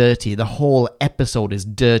is dirty. The whole episode is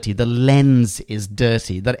dirty. The lens is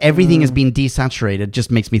dirty. That everything has been desaturated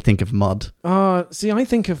just makes me think of mud. See, I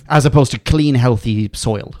think of... as opposed to clean, healthy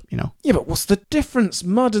soil, you know? Yeah, but what's the difference?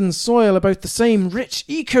 Mud and soil are both the same rich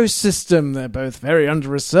ecosystem. They're both very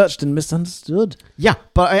under-researched and misunderstood. Yeah,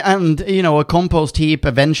 but a compost heap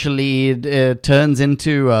eventually turns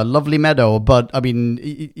into a lovely meadow, but, I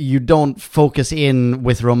mean, you don't focus in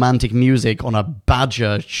with romantic music on a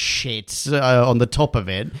badger shit on the top of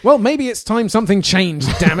it. Well, maybe it's time something changed,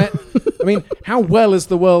 damn it. I mean, how well has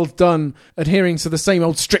the world done adhering to the same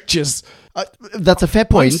old strictures? That's a fair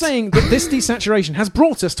point. I'm saying that this desaturation has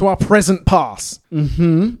brought us to our present pass.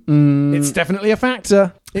 It's definitely a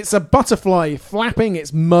factor. It's a butterfly flapping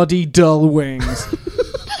its muddy, dull wings.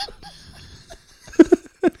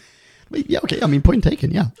 Yeah, okay. I mean, point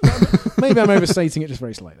taken, yeah. Maybe I'm overstating it just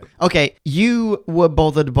very slightly. Okay, you were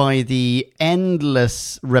bothered by the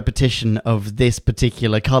endless repetition of this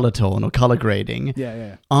particular color tone or color grading.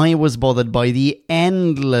 Yeah. I was bothered by the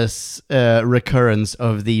endless recurrence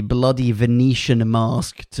of the bloody Venetian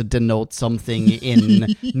mask to denote something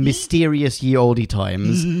in mysterious ye olde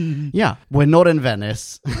times. Yeah, we're not in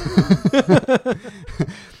Venice.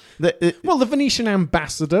 Well, the Venetian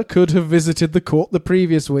ambassador could have visited the court the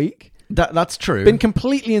previous week. That's true. Been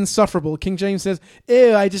completely insufferable. King James says,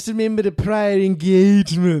 "Oh, I just remembered a prior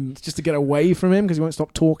engagement," just to get away from him because he won't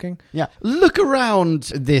stop talking. Yeah. Look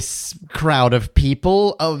around this crowd of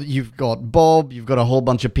people. Oh, you've got Bob, you've got a whole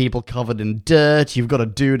bunch of people covered in dirt, you've got a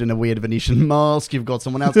dude in a weird Venetian mask, you've got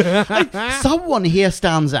someone else. Someone here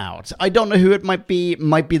stands out. I don't know who it might be.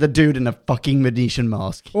 Might be the dude in a fucking Venetian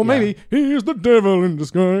mask. Or maybe he's the devil in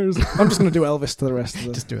disguise. I'm just going to do Elvis to the rest of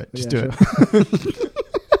the... Just do it. Yeah, Just do sure. it.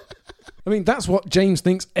 I mean, that's what James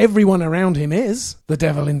thinks everyone around him is, the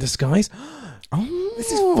devil in disguise. Oh.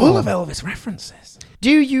 This is full of Elvis references.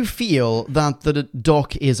 Do you feel that the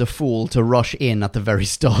Doc is a fool to rush in at the very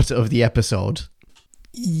start of the episode?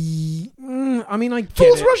 I mean, I get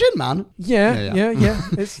Fools it. rush in, man. Yeah.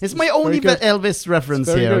 It's my only very good. Elvis reference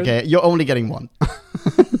It's very here, good. okay? You're only getting one.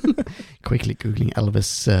 Quickly Googling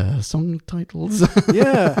Elvis song titles.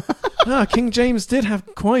 Yeah. King James did have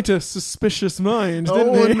quite a suspicious mind,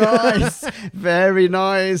 didn't he? Nice. Very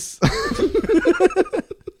nice.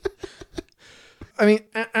 I mean,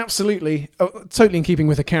 absolutely. Totally in keeping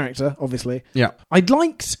with the character, obviously. Yeah. I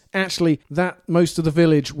liked, actually, that most of the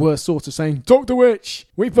village were sort of saying, Dr. Witch,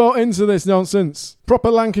 we bought into this nonsense.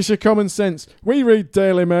 Proper Lancashire common sense. We read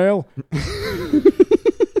Daily Mail.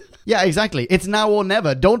 Yeah, exactly. It's now or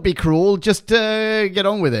never. Don't be cruel. Just get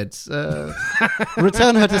on with it.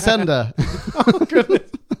 Return her to sender. Oh,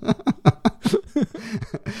 goodness.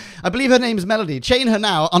 I believe her name's Melody. Chain her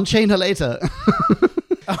now. Unchain her later.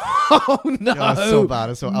 Oh, no. Oh, it's so bad.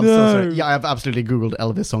 I'm so sorry. Yeah, I've absolutely Googled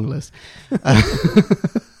Elvis song list.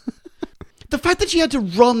 The fact that she had to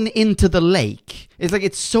run into the lake is like,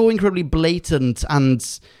 it's so incredibly blatant and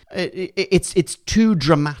it's too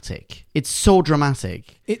dramatic. It's so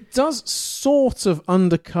dramatic. It does sort of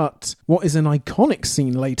undercut what is an iconic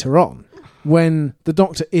scene later on when the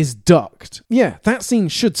Doctor is ducked. Yeah, that scene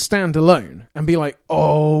should stand alone and be like,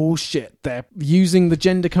 oh shit, they're using the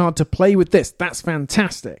gender card to play with this. That's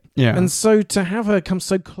fantastic. Yeah. And so to have her come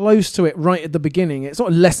so close to it right at the beginning, it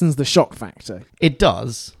sort of lessens the shock factor. It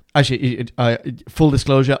does. Actually, full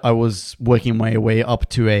disclosure, I was working my way up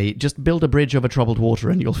to just build a bridge over troubled water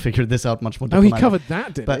and you'll figure this out much more Oh, he diplomatically. covered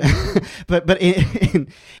that, did he? But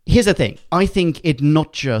here's the thing. I think it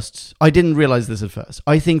not just... I didn't realize this at first.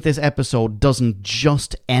 I think this episode doesn't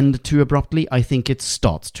just end too abruptly. I think it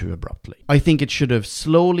starts too abruptly. I think it should have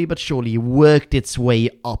slowly but surely worked its way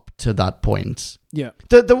up to that point. Yeah.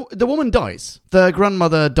 The woman dies. The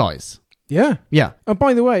grandmother dies. Yeah. Yeah. Oh,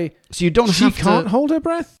 by the way, So you don't she have can't to... hold her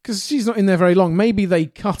breath because she's not in there very long. Maybe they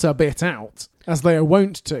cut a bit out, as they are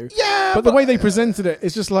wont to. Yeah, but the way they presented it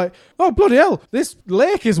is just like, oh, bloody hell, this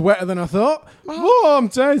lake is wetter than I thought. Oh, I'm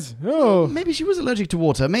dead. Oh. Maybe she was allergic to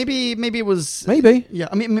water. Maybe it was... Maybe. Yeah,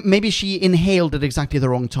 I mean, maybe she inhaled at exactly the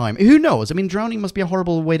wrong time. Who knows? I mean, drowning must be a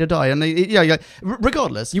horrible way to die. And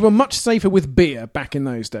regardless... You were much safer with beer back in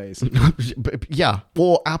those days. Yeah,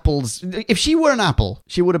 or apples. If she were an apple,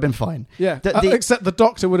 she would have been fine. Yeah, The- except the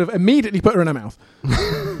Doctor would have immediately put her in her mouth.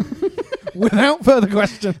 Without further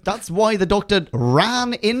question. That's why the Doctor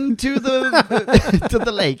ran into the to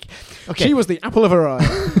the lake. Okay, She was the apple of her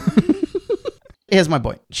eye. here's my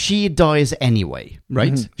point. She dies anyway,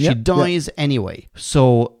 right? Mhm. She Yep, dies anyway.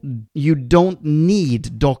 So you don't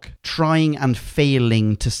need Doc trying and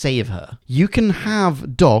failing to save her. You can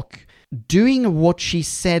have Doc doing what she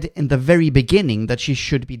said in the very beginning that she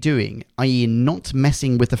should be doing, i.e. not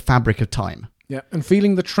messing with the fabric of time. Yeah, and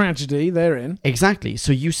feeling the tragedy therein. Exactly.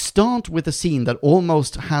 So you start with a scene that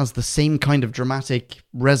almost has the same kind of dramatic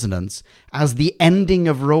resonance as the ending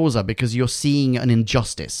of Rosa because you're seeing an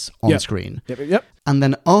injustice on Yep. screen. Yep. And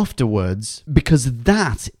then afterwards, because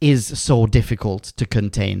that is so difficult to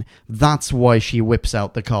contain, that's why she whips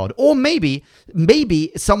out the card. Or maybe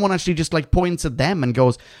someone actually just like points at them and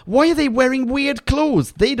goes, why are they wearing weird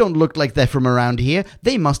clothes? They don't look like they're from around here.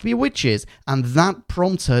 They must be witches. And that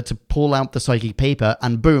prompts her to pull out the psychic paper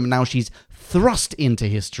and boom, now she's thrust into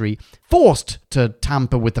history, forced to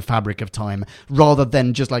tamper with the fabric of time, rather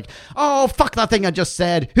than just like, oh, fuck that thing I just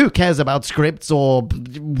said, who cares about scripts or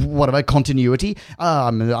whatever, continuity,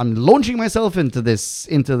 I'm launching myself into this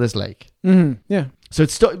lake. Yeah. So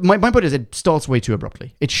my point is, it starts way too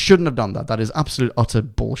abruptly. It shouldn't have done that. That is absolute utter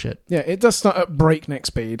bullshit. Yeah, it does start at breakneck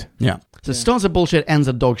speed. Yeah. So it starts at bullshit, ends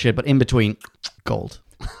at dog shit, but in between, gold.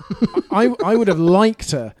 I would have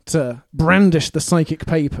liked her to brandish the psychic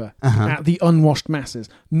paper at the unwashed masses.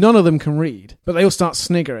 None of them can read, but they all start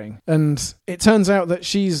sniggering. And it turns out that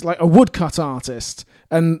she's like a woodcut artist,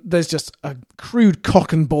 and there's just a crude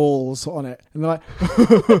cock and balls on it. And they're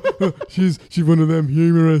like, she's one of them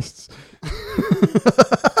humorists.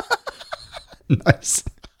 Nice.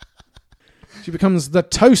 She becomes the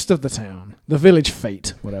toast of the town, the village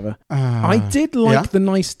fate, whatever. I did like the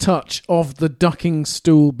nice touch of the ducking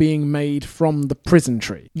stool being made from the prison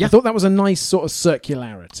tree. Yeah. I thought that was a nice sort of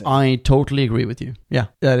circularity. I totally agree with you. Yeah,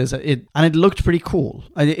 that is it, and it looked pretty cool.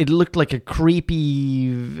 It looked like a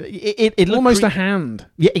creepy. It looked almost a hand.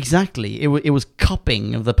 Yeah, exactly. It was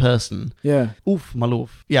cupping the person. Yeah. Oof, maloof.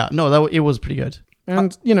 Yeah, no, it was pretty good.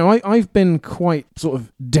 And, I've been quite sort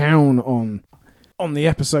of down on the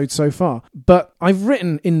episode so far, but I've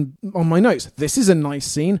written on my notes, this is a nice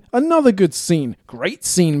scene, another good scene, great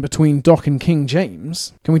scene between Doc and King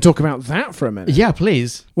James. Can we talk about that for a minute? Yeah,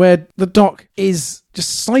 please. Where the Doc is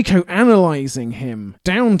just psychoanalyzing him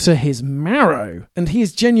down to his marrow, and he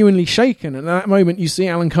is genuinely shaken. And at that moment, you see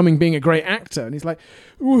Alan Cumming being a great actor, and he's like,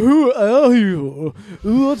 "Who are you?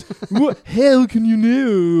 What hell can you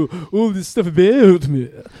know all this stuff about me?"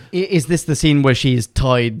 Is this the scene where she's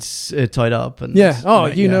tied up? And yeah. Oh,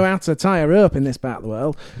 you know how to tie her up in this part of the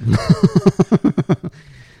world.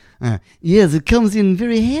 Yes, it comes in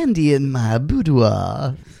very handy in my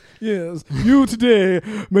boudoir. Yes, you today,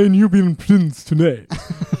 my Nubian prince tonight.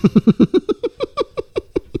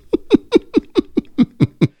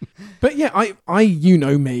 But yeah, I you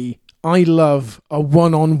know me. I love a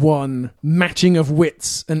one-on-one matching of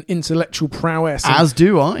wits and intellectual prowess. As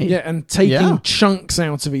do I. Yeah, and taking chunks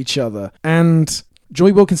out of each other. And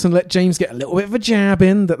Joy Wilkinson let James get a little bit of a jab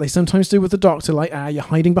in that they sometimes do with the Doctor, like, you're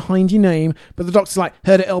hiding behind your name. But the Doctor's like,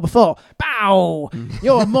 heard it all before. Bow!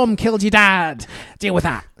 Your mum killed your dad. Deal with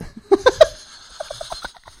that.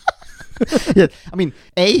 Yeah, I mean,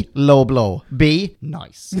 A, low blow. B,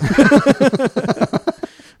 nice.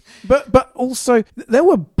 But also, there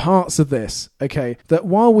were parts of this, okay, that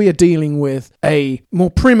while we are dealing with a more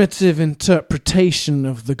primitive interpretation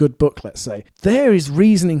of the good book, let's say, there is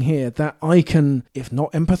reasoning here that I can, if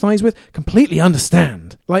not empathise with, completely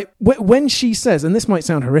understand. Like, when she says, and this might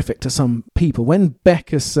sound horrific to some people, when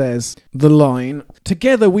Becca says the line,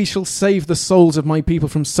 "Together we shall save the souls of my people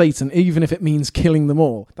from Satan, even if it means killing them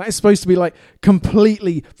all," that is supposed to be, like,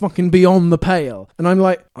 completely fucking beyond the pale. And I'm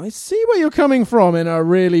like, I see where you're coming from in a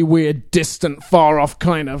really weird, distant, far-off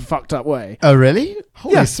kind of fucked up way. Oh, really?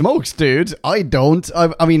 Holy Yeah. smokes, dude. I don't.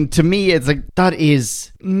 I mean, to me, it's like, that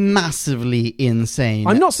is massively insane.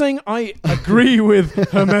 I'm not saying I agree with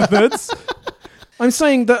her methods. I'm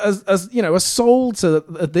saying that as a soul to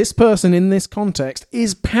this person in this context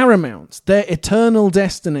is paramount. Their eternal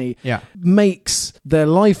destiny makes their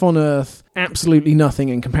life on Earth absolutely nothing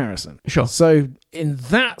in comparison. Sure. So in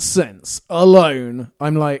that sense alone,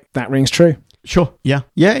 I'm like, that rings true. Sure. Yeah.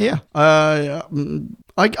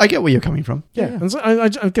 I get where you're coming from. Yeah. And so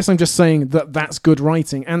I guess I'm just saying that that's good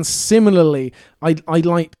writing. And similarly, I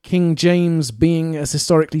like King James being as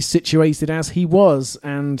historically situated as he was,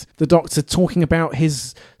 and the Doctor talking about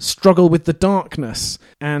his struggle with the darkness,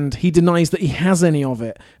 and he denies that he has any of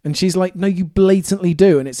it. And she's like, no, you blatantly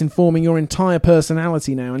do, and it's informing your entire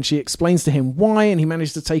personality now. And she explains to him why, and he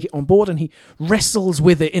managed to take it on board, and he wrestles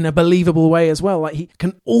with it in a believable way as well. Like, he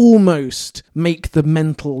can almost make the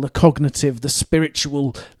mental, the cognitive, the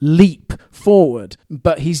spiritual leap forward,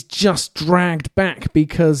 but he's just dragged back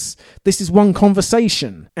because this is one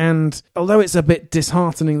conversation. And although it's a bit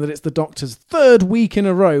disheartening that it's the Doctor's third week in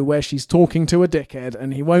a row where she's talking to a dickhead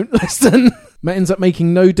and he won't listen, that ends up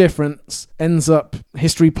making no difference, ends up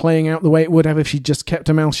history playing out the way it would have if she just kept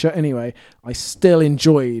her mouth shut anyway, I still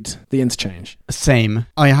enjoyed the interchange. Same.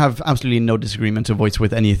 I have absolutely no disagreement to voice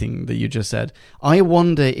with anything that you just said. I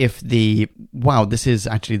wonder if this is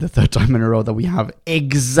actually the third time in a row that we have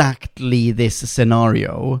exactly this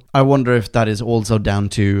scenario. I wonder if that is also down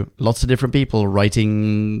to lots of different people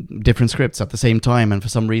writing different scripts at the same time, and for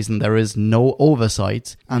some reason there is no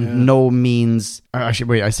oversight and no means. Actually,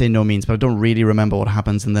 wait, I say no means, but I don't really really remember what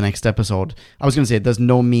happens in the next episode. I was going to say, there's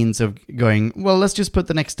no means of going, well, let's just put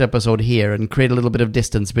the next episode here and create a little bit of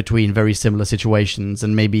distance between very similar situations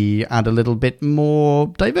and maybe add a little bit more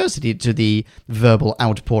diversity to the verbal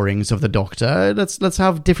outpourings of the Doctor. Let's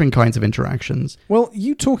have different kinds of interactions. Well,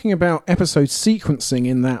 you talking about episode sequencing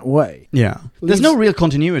in that way. Yeah. There's no real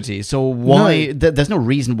continuity, so why... there's no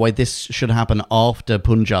reason why this should happen after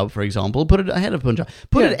Punjab, for example. Put it ahead of Punjab.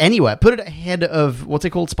 Put it anywhere. Put it ahead of, what's it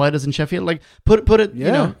called, Spiders in Sheffield? Like, put it,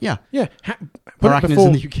 you know, Yeah. Or Put it Arachnids before,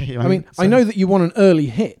 in the UK. I know that you want an early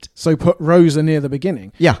hit, so put Rosa near the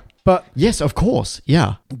beginning. Yeah. But Yes, of course.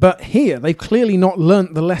 Yeah. But here, they've clearly not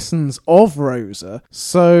learnt the lessons of Rosa,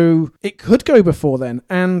 so it could go before then.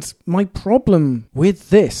 And my problem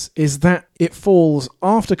with this is that it falls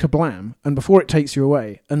after Kablam, and before it takes you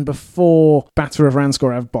away, and before Batter of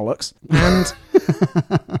Ranskorav bollocks. And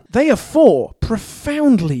they are 4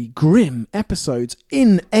 profoundly grim episodes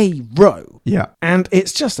in a row. Yeah. And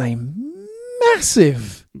it's just a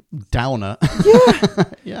massive... Downer. Yeah.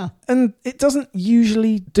 Yeah. And it doesn't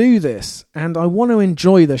usually do this, and I want to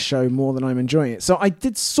enjoy the show more than I'm enjoying it. So I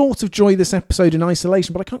did sort of enjoy this episode in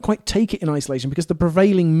isolation, but I can't quite take it in isolation because the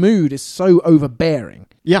prevailing mood is so overbearing.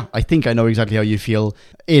 Yeah, I think I know exactly how you feel.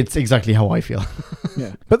 It's exactly how I feel.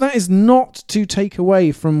 Yeah. But that is not to take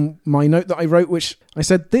away from my note that I wrote, which I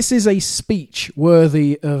said, this is a speech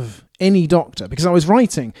worthy of any Doctor, because I was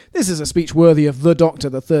writing, this is a speech worthy of the Doctor,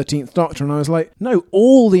 the 13th Doctor, and I was like, no,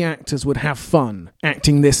 all the actors would have fun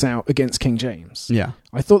acting this out against King James. Yeah.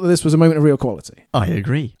 I thought that this was a moment of real quality. I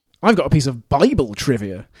agree. I've got a piece of Bible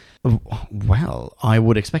trivia. Well, I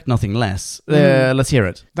would expect nothing less. Let's hear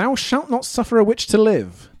it. Thou shalt not suffer a witch to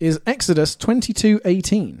live is Exodus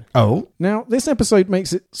 22:18. Oh? Now, this episode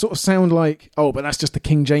makes it sort of sound like, oh, but that's just the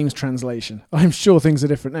King James translation. I'm sure things are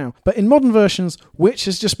different now. But in modern versions, witch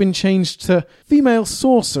has just been changed to female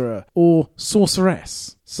sorcerer or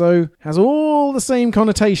sorceress. So, has all the same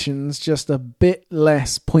connotations, just a bit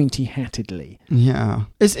less pointy-hattedly. Yeah.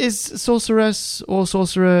 Is sorceress or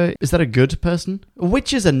sorcerer, is that a good person? A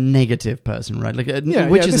witch is a negative person, right? Like a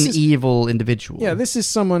witch is an evil individual. Yeah, this is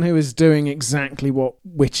someone who is doing exactly what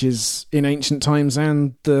witches in ancient times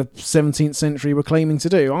and the 17th century were claiming to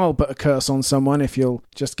do. I'll put a curse on someone if you'll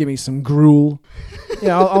just give me some gruel.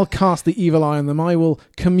 Yeah, I'll cast the evil eye on them. I will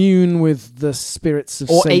commune with the spirits of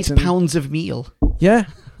or Satan. 8 pounds of meal. Yeah.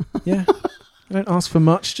 I don't ask for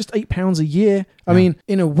much, just £8 a year. I mean,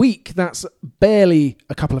 in a week, that's barely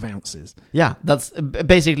a couple of ounces. Yeah, that's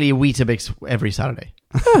basically a Weetabix every Saturday.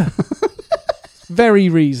 Very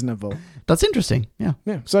reasonable. That's interesting, yeah.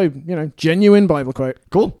 Yeah, so, genuine Bible quote.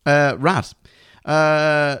 Cool. Rat.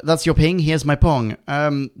 That's your ping, here's my pong.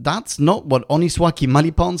 That's not what Oniswaki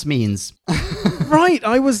Malipons means. Right,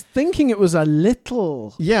 I was thinking it was a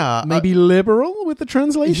little... Yeah. Maybe liberal with the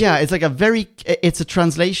translation? Yeah, it's like it's a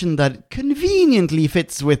translation that conveniently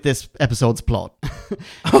fits with this episode's plot.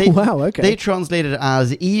 Wow, okay. They translate it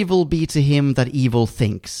as evil be to him that evil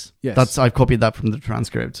thinks. Yes. I've copied that from the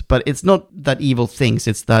transcript. But it's not that evil thinks,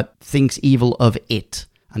 it's that thinks evil of it.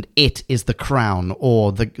 And it is the crown,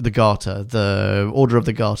 or the garter, the Order of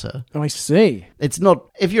the Garter. Oh, I see. It's not,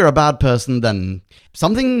 if you're a bad person, then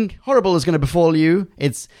something horrible is going to befall you.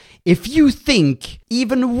 It's, if you think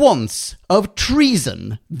even once of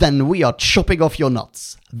treason, then we are chopping off your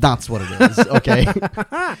nuts. That's what it is, okay?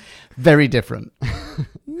 Very different.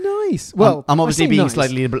 Nice. Well, I'm obviously being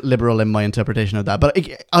slightly liberal in my interpretation of that, but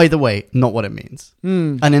either way, not what it means.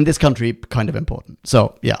 And in this country, kind of important.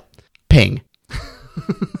 So, yeah. Ping.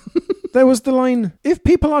 There was the line, if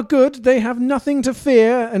people are good, they have nothing to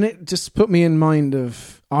fear, and it just put me in mind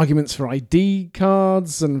of arguments for ID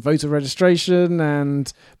cards and voter registration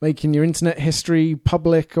and making your internet history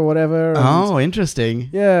public or whatever. Oh, interesting.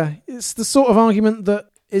 Yeah, it's the sort of argument that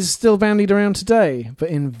is still bandied around today, but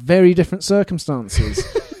in very different circumstances.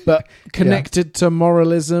 But connected to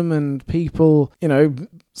moralism and people,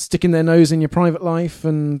 sticking their nose in your private life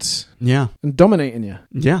and dominating you.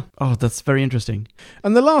 Yeah. Oh, that's very interesting.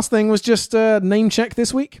 And the last thing was just name check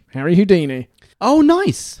this week, Harry Houdini. Oh,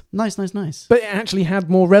 nice. Nice. But it actually had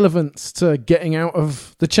more relevance to getting out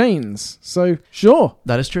of the chains. So, sure.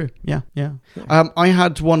 That is true. Yeah. I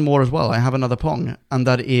had one more as well. I have another pong, and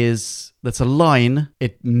that's a line.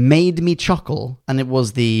 It made me chuckle, and it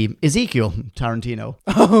was the Ezekiel Tarantino.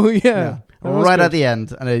 Oh, yeah. Right at the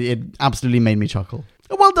end, and it absolutely made me chuckle.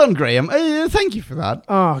 Well done, Graham. Thank you for that.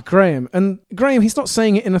 Graham. And Graham, he's not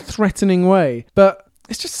saying it in a threatening way, but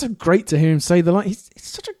it's just so great to hear him say the line. He's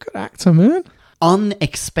such a good actor, man.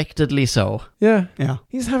 Unexpectedly so. Yeah. Yeah.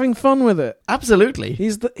 He's having fun with it. Absolutely.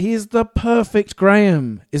 He's the perfect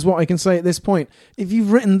Graham, is what I can say at this point. If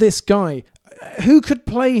you've written this guy, Who could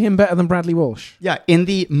play him better than Bradley Walsh? Yeah, in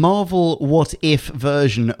the Marvel What If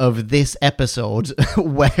version of this episode,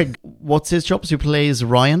 where what's his chops who plays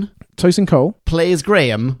Ryan? Tosin Cole. Plays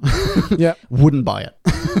Graham. Yeah. Wouldn't buy it.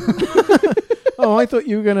 Oh, I thought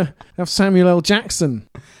you were going to have Samuel L. Jackson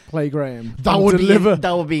play Graham. That and would deliver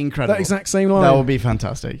be incredible. that exact same line. That would be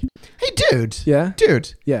fantastic. Hey, dude. Yeah?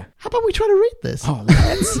 Dude. Yeah. How about we try to read this? Oh,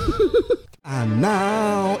 let's. And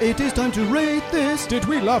now it is time to rate this. Did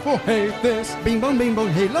we love or hate this? Bing bong,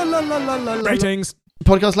 hey, la la la la la. Ratings.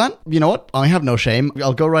 Podcast land, you know what? I have no shame.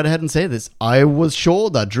 I'll go right ahead and say this. I was sure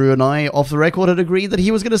that Drew and I, off the record, had agreed that he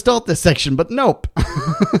was going to start this section, but nope.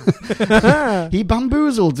 He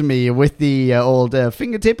bamboozled me with the old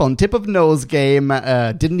fingertip on tip of nose game.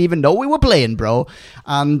 Didn't even know we were playing, bro.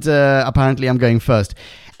 And apparently I'm going first.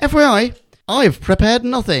 FYI, I've prepared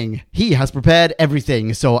nothing. He has prepared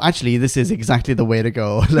everything. So actually, this is exactly the way to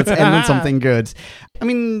go. Let's end on something good. I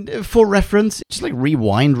mean, for reference, just like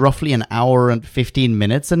rewind roughly an hour and 15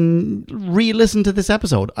 minutes and re-listen to this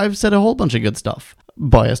episode. I've said a whole bunch of good stuff.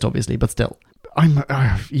 Biased, obviously, but still.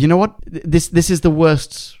 You know what? This is the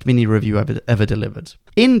worst mini review ever delivered.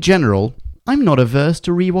 In general, I'm not averse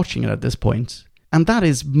to rewatching it at this point. And that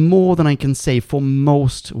is more than I can say for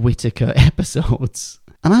most Whittaker episodes.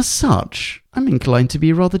 And as such, I'm inclined to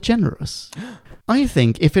be rather generous. I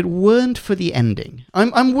think if it weren't for the ending,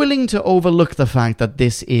 I'm willing to overlook the fact that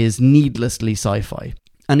this is needlessly sci-fi.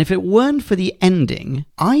 And if it weren't for the ending,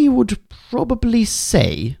 I would probably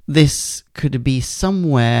say this could be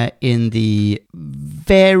somewhere in the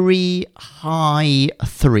very high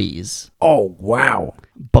 3s. Oh, wow.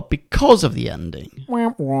 But because of the ending,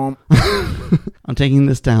 Womp womp. I'm taking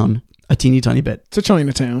this down a teeny tiny bit. To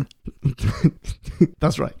Chinatown.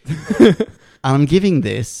 That's right. And I'm giving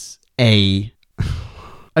this a...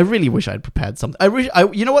 I really wish I'd prepared something.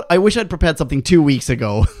 You know what? I wish I'd prepared something 2 weeks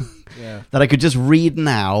ago that I could just read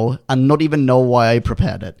now and not even know why I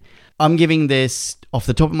prepared it. I'm giving this, off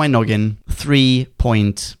the top of my noggin,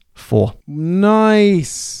 3.4.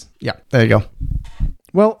 Nice. Yeah, there you go.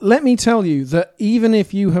 Well, let me tell you that even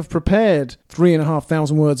if you have prepared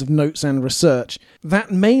 3,500 words of notes and research,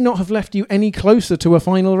 that may not have left you any closer to a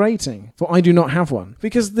final rating, for I do not have one.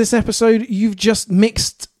 Because this episode, you've just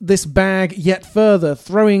mixed this bag yet further,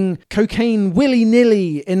 throwing cocaine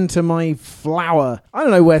willy-nilly into my flour. I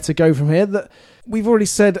don't know where to go from here. We've already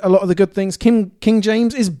said a lot of the good things. King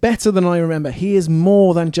James is better than I remember. He is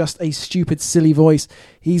more than just a stupid, silly voice.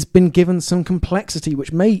 He's been given some complexity,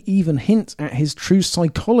 which may even hint at his true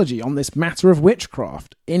psychology on this matter of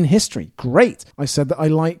witchcraft in history. Great. I said that I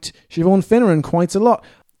liked Siobhan Finneran quite a lot.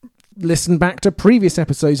 Listen back to previous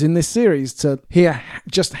episodes in this series to hear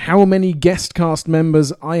just how many guest cast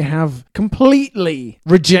members I have completely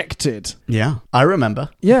rejected. Yeah, I remember.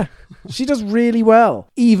 Yeah, she does really well,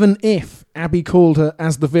 even if Abby called her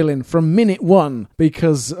as the villain from minute one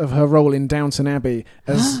because of her role in Downton Abbey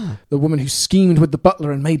as the woman who schemed with the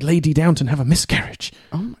butler and made Lady Downton have a miscarriage.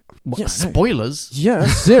 Oh, what, Yeah, spoilers? Yeah,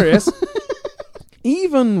 serious.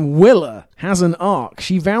 Even Willa has an arc.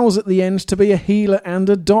 She vows at the end to be a healer and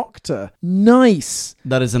a doctor. Nice.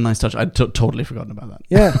 That is a nice touch. I'd totally forgotten about that.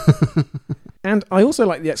 Yeah. And I also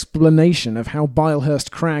like the explanation of how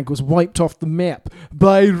Bilehurst Crag was wiped off the map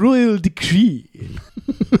by royal decree.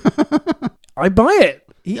 I buy it.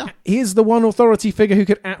 He is the one authority figure who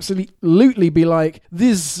could absolutely be like,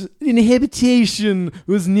 this inhabitation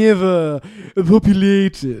was never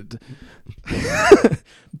populated.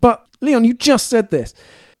 But, Leon, you just said this.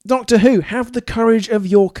 Doctor Who, have the courage of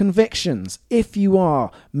your convictions. If you are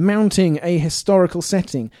mounting a historical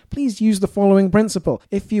setting, please use the following principle.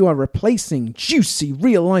 If you are replacing juicy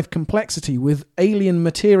real-life complexity with alien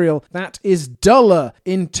material that is duller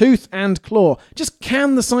in tooth and claw, just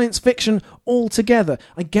can the science fiction altogether.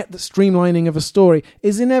 I get that streamlining of a story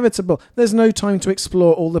is inevitable. There's no time to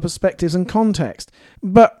explore all the perspectives and context.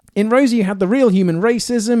 But in Rosie, you had the real human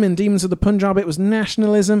racism. In Demons of the Punjab, it was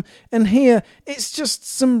nationalism. And here, it's just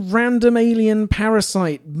some random alien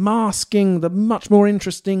parasite masking the much more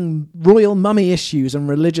interesting royal mummy issues and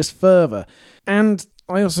religious fervour. And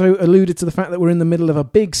I also alluded to the fact that we're in the middle of a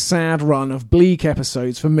big sad run of bleak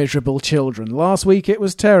episodes for miserable children. Last week it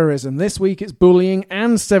was terrorism, this week it's bullying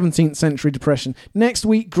and 17th century depression. Next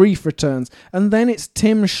week grief returns, and then it's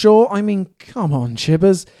Tim Shaw. I mean, come on,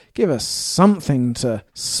 Chibbers, give us something to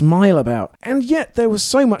smile about. And yet there was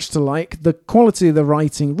so much to like. The quality of the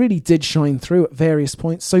writing really did shine through at various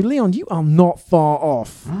points. So Leon, you are not far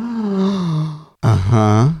off.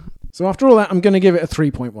 Uh-huh. So after all that, I'm going to give it a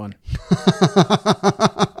 3.1.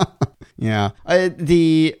 Yeah.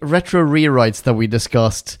 The retro rewrites that we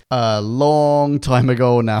discussed a long time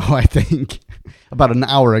ago now, I think, about an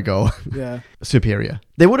hour ago. Yeah. Superior.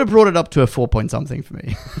 They would have brought it up to a 4-point-something for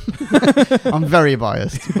me. I'm very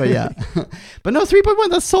biased, but yeah. But no, 3.1,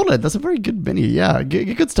 that's solid. That's a very good mini. Yeah,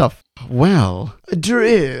 good stuff. Well,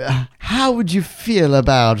 Drew, how would you feel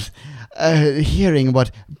about hearing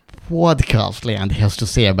what Podcastland has to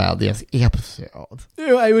say about this episode?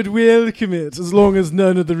 Oh, I would welcome it, as long as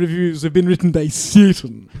none of the reviews have been written by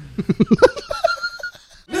Satan.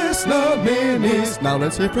 Listener minis. Now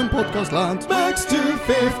let's hear from Podcast Land. Max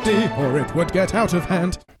 250, Or it would get out of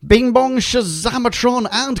hand. Bing bong, Shazamatron,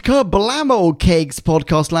 and Kerblamo, Cakes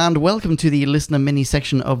Podcast Land. Welcome to the listener mini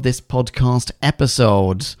section of this podcast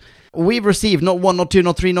episode. We've received not 1, not 2,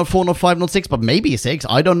 not 3, not 4, not 5, not 6, but maybe 6.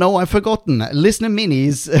 I don't know. I've forgotten. Listener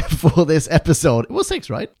minis for this episode. It was 6,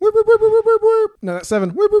 right? Whoop, whoop, whoop, whoop, whoop, whoop. No, that's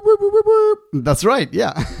 7. Whoop, whoop, whoop, whoop, whoop, whoop. That's right.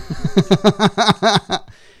 Yeah.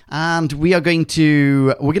 And we're going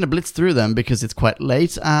to blitz through them because it's quite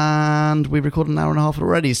late and we've recorded an hour and a half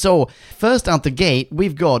already. So first out the gate,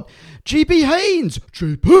 we've got GP Haynes.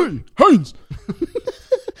 JP Haynes.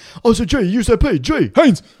 I said J, you said P, J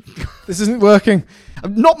Haynes. This isn't working.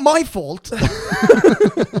 Not my fault.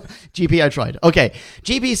 GP, I tried. Okay.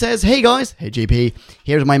 GP says, hey guys. Hey GP.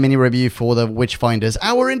 Here's my mini review for the Witchfinders.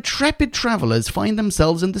 Our intrepid travelers find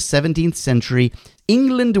themselves in the 17th century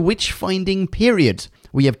England witch-finding period.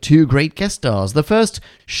 We have 2 great guest stars. The first,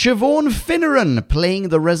 Siobhan Finneran, playing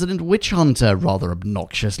the resident witch hunter, rather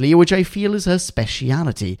obnoxiously, which I feel is her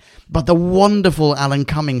speciality. But the wonderful Alan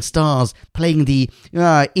Cumming stars, playing the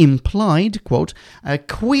implied, quote,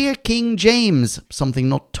 queer King James, something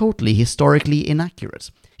not totally historically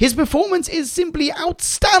inaccurate. His performance is simply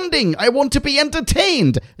outstanding. I want to be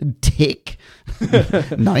entertained. Tick.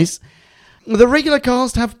 Nice. The regular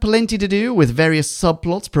cast have plenty to do, with various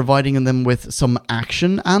subplots providing them with some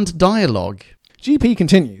action and dialogue. GP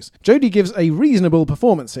continues. Jodie gives a reasonable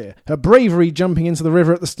performance here. Her bravery jumping into the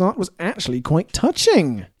river at the start was actually quite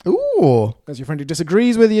touching. Ooh. As your friend who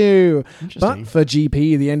disagrees with you. Interesting. But for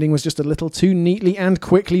GP, the ending was just a little too neatly and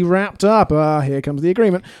quickly wrapped up. Here comes the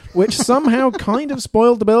agreement, which somehow kind of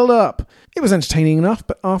spoiled the build-up. It was entertaining enough,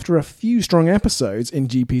 but after a few strong episodes, in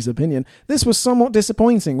GP's opinion, this was somewhat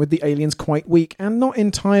disappointing, with the aliens quite weak and not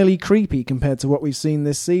entirely creepy compared to what we've seen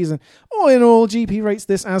this season. All in all, GP rates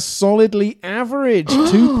this as solidly average.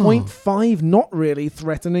 2.5 not really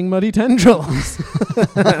threatening muddy tendrils.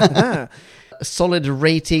 Solid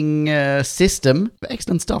rating system.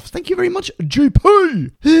 Excellent stuff. Thank you very much,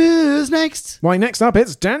 GP. Who's next? Why, next up,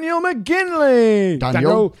 it's Daniel McGinley.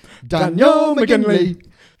 Daniel McGinley.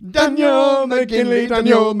 Daniel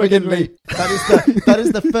McGinley. That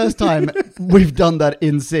is the first time we've done that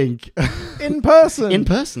in sync. In person. In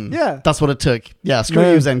person. Yeah. That's what it took. Yeah, screw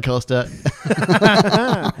No. you, Zencaster.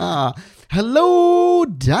 Hello,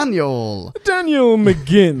 Daniel. Daniel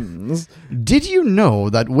McGinns. Did you know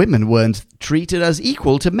that women weren't treated as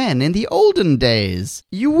equal to men in the olden days?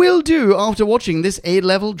 You will do after watching this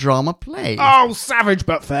A-level drama play. Oh, savage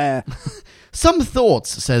but fair. Some thoughts,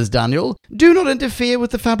 says Daniel. Do not interfere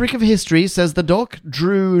with the fabric of history, says the doc.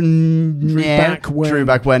 Drew back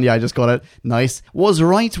when. Yeah, I just got it. Nice. Was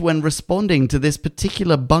right when responding to this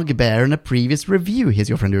particular bugbear in a previous review. Here's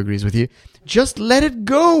your friend who agrees with you. Just let it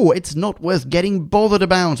go. It's not worth getting bothered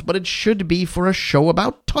about, but it should be for a show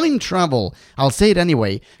about time travel. I'll say it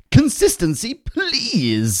anyway. Consistency,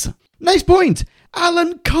 please. Nice point.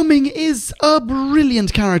 Alan Cumming is a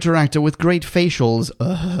brilliant character actor with great facials,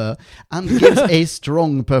 and gives a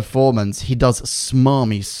strong performance. He does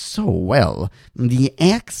smarmy so well. The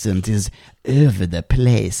accent is over the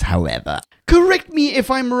place, however. Correct me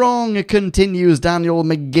if I'm wrong, continues Daniel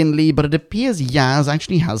McGinley, but it appears Yaz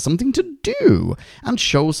actually has something to do, and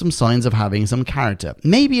shows some signs of having some character.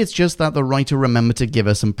 Maybe it's just that the writer remembered to give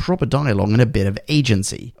her some proper dialogue and a bit of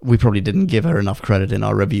agency. We probably didn't give her enough credit in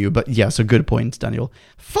our review, but yes, a good point, Daniel.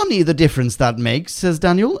 Funny the difference that makes, says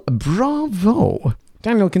Daniel. Bravo.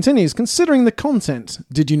 Daniel continues, considering the content,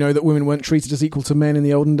 did you know that women weren't treated as equal to men in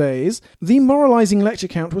the olden days? The moralizing lecture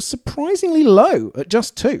count was surprisingly low at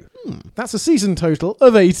just 2. That's a season total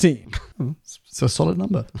of 18. It's a solid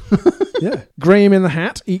number. Yeah. Graham in the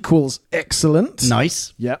Hat equals excellent.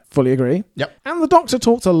 Nice. Yep, fully agree. Yep. And the Doctor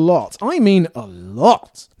talked a lot. I mean a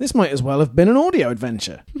lot. This might as well have been an audio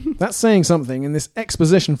adventure. That's saying something in this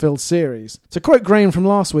exposition-filled series. To quote Graham from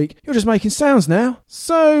last week, you're just making sounds now.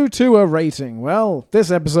 So to a rating. Well,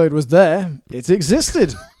 this episode was there. It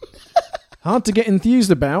existed. Hard to get enthused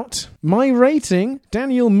about. My rating,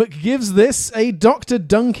 Daniel McGives this a Dr.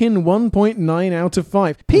 Duncan 1.9 out of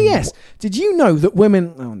 5. P.S. Did you know that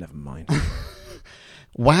women... Oh, never mind.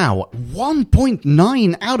 Wow,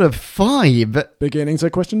 1.9 out of 5. Beginning to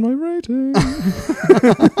question my rating.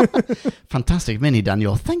 Fantastic mini,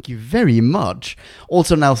 Daniel. Thank you very much.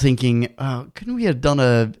 Also now thinking, couldn't we have done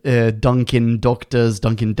a Dunkin'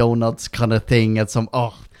 Donuts kind of thing at some...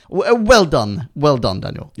 well done. Well done,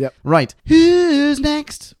 Daniel. Yep. Right. Who's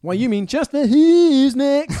next? Why, you mean just for who's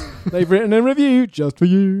next? They've written a review just for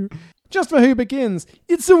you. Just for who begins.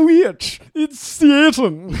 It's a witch. It's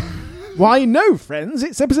Satan. Why, no, friends,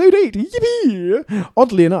 it's episode 8. Yippee!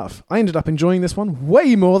 Oddly enough, I ended up enjoying this one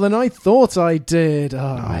way more than I thought I did.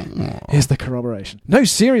 Here's the corroboration. No,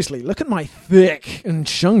 seriously, look at my thick and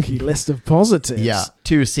chunky list of positives. Yeah,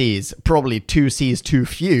 2 C's. Probably 2 C's too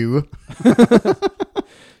few.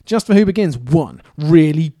 Just for who begins, 1,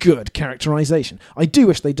 really good characterization. I do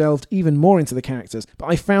wish they delved even more into the characters, but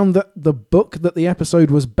I found that the book that the episode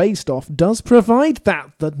was based off does provide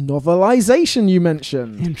that, the novelization you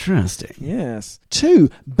mentioned. Interesting. Yes. 2,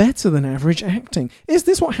 better than average acting. Is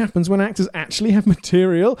this what happens when actors actually have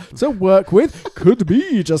material to work with? Could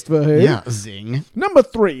be just for who. Yeah, zing. Number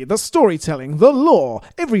 3, the storytelling, the lore.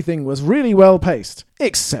 Everything was really well paced.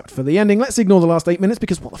 Except for the ending. Let's ignore the last 8 minutes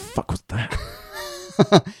because what the fuck was that?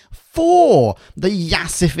 4, the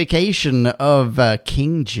yassification of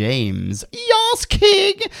King James. Yas,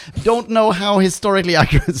 King! Don't know how historically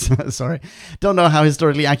accurate... Sorry. Don't know how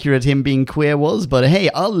historically accurate him being queer was, but hey,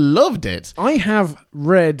 I loved it. I have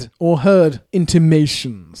read or heard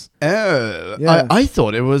intimations. Oh, Yeah. I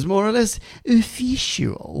thought it was more or less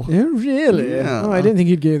official. Oh, really? Yeah. Oh, I didn't think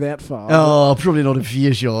you'd go that far. Oh, probably not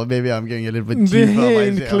official. Maybe I'm going a little bit too far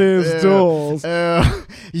Behind myself. closed doors.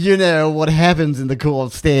 You know what happens in the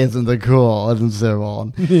court stays in the court and so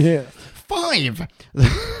on. Yeah. 5.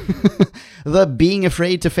 The being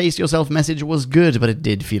afraid to face yourself message was good, but it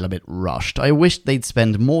did feel a bit rushed. I wished they'd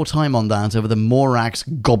spend more time on that over the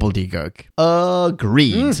Morax gobbledygook.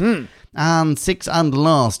 Agreed. Mm-hmm. And 6 and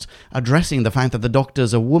last, addressing the fact that the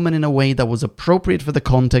Doctor's a woman in a way that was appropriate for the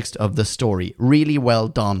context of the story. Really well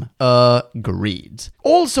done. Agreed.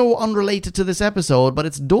 Also unrelated to this episode, but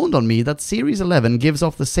it's dawned on me that Series 11 gives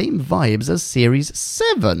off the same vibes as Series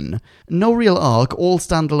 7. No real arc, all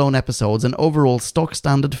standalone episodes, and overall stock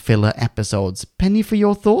standard filler episodes. Penny for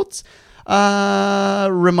your thoughts?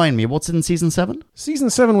 Remind me, what's in Season 7? Season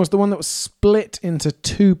 7 was the one that was split into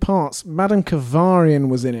 2 parts. Madame Kavarian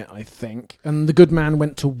was in it, I think. And the good man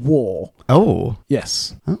went to war. Oh.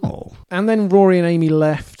 Yes. Oh. And then Rory and Amy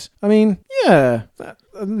left. I mean, yeah.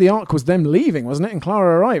 The arc was them leaving, wasn't it? And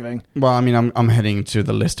Clara arriving. Well, I mean, I'm heading to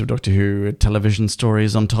the list of Doctor Who television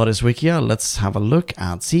stories on TARDIS Wikia. Let's have a look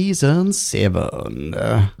at Season 7.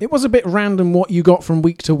 It was a bit random what you got from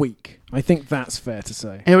week to week. I think that's fair to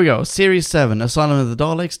say. Here we go. Series 7, Asylum of the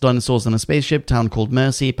Daleks, Dinosaurs in a Spaceship, Town Called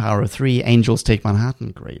Mercy, Power of 3, Angels Take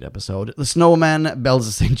Manhattan, great episode. The Snowman, Bells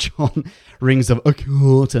of St. John, Rings of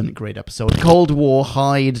Akhenaten, great episode. Cold War,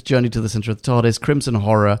 Hyde, Journey to the Centre of the TARDIS, Crimson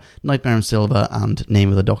Horror, Nightmare in Silver, and Name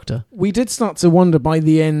of the Doctor. We did start to wonder by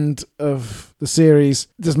the end of the series,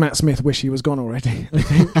 does Matt Smith wish he was gone already? I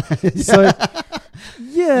think. So,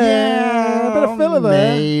 yeah, a bit of filler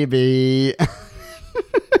there. Maybe.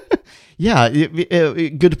 Yeah,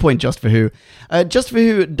 good point, Just For Who. Just For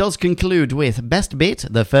Who does conclude with best bit,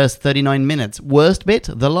 the first 39 minutes. Worst bit,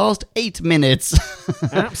 the last 8 minutes.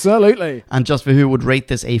 Absolutely. And Just For Who would rate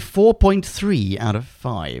this a 4.3 out of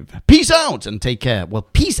 5. Peace out and take care. Well,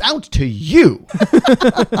 peace out to you.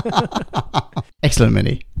 Excellent,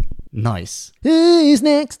 Minnie. Nice. Who's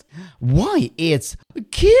next? Why, it's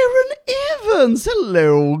Kieran Evans.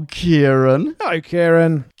 Hello, Kieran. Hello,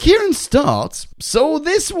 Kieran. Kieran starts, so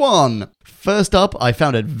this one. First up, I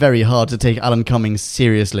found it very hard to take Alan Cummings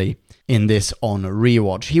seriously in this on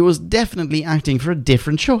rewatch. He was definitely acting for a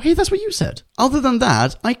different show. Hey, that's what you said. Other than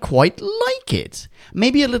that, I quite like it.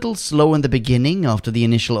 Maybe a little slow in the beginning after the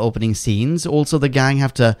initial opening scenes. Also, the gang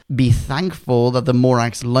have to be thankful that the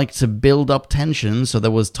Morax like to build up tension, so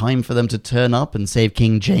there was time for them to turn up and save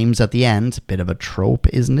King James at the end. Bit of a trope,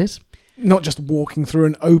 isn't it? Not just walking through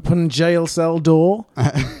an open jail cell door.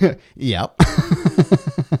 Yep.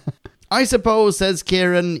 I suppose, says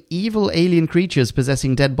Kieran, evil alien creatures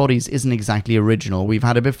possessing dead bodies isn't exactly original. We've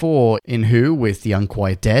had it before in Who, with the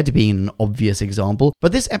Unquiet Dead being an obvious example,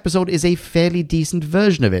 but this episode is a fairly decent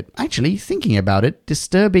version of it. Actually, thinking about it,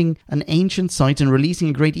 disturbing an ancient site and releasing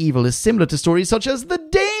a great evil is similar to stories such as The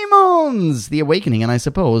Daemons, The Awakening, and I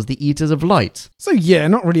suppose The Eaters of Light. So yeah,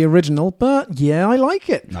 not really original, but yeah, I like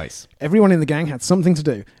it. Nice. Everyone in the gang had something to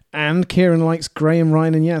do. And Kieran likes Graham,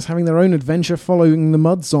 Ryan and Yaz having their own adventure following the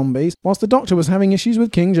mud zombies, whilst the Doctor was having issues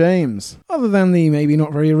with King James. Other than the maybe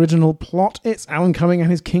not very original plot, it's Alan Cumming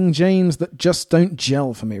and his King James that just don't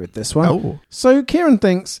gel for me with this one. Oh. So Kieran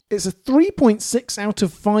thinks it's a 3.6 out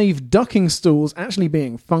of 5 ducking stools actually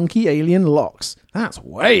being funky alien locks. That's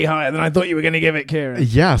way higher than I thought you were going to give it, Kieran.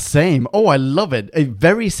 Yeah, same. Oh, I love it. A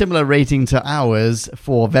very similar rating to ours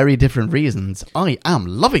for very different reasons. I am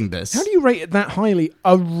loving this. How do you rate it that highly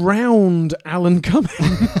around Alan Cumming?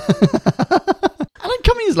 Alan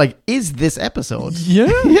Cumming is like, is this episode?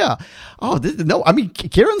 Yeah. Yeah. Oh, no, I mean,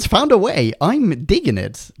 Kieran's found a way. I'm digging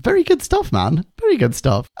it. Very good stuff, man. Very good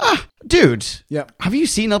stuff. Dude. Yeah. Have you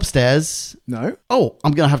seen upstairs? No. Oh,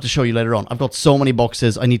 I'm going to have to show you later on. I've got so many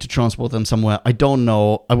boxes. I need to transport them somewhere. I don't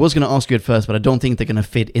know. I was going to ask you at first, but I don't think they're going to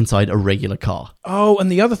fit inside a regular car. Oh,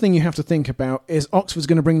 and the other thing you have to think about is Oxford's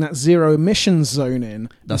going to bring that zero emissions zone in.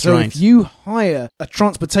 That's so right. if you hire a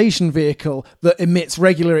transportation vehicle that emits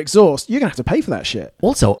regular exhaust, you're going to have to pay for that shit.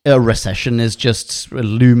 Also, a recession is just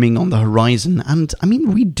looming on the horizon. And, I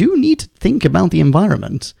mean, we do need to think about the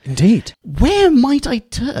environment. Indeed. Where might I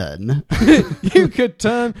turn? You could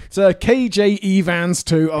turn to KJ Evans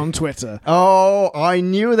 2 on Twitter. Oh, I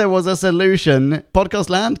knew there was a solution. Podcast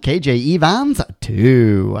land, KJ Evans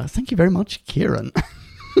 2. Thank you very much, Kieran.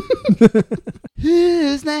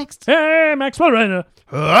 Who's next? Hey, Maxwell Rayner.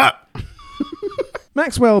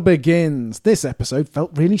 Maxwell Begins. This episode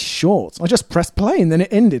felt really short. I just pressed play and then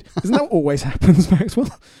it ended. Isn't that what always happens,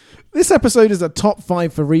 Maxwell? This episode is a top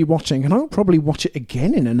 5 for rewatching, and I'll probably watch it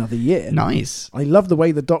again in another year. Nice. I love the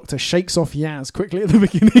way the Doctor shakes off Yaz quickly at the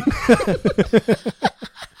beginning.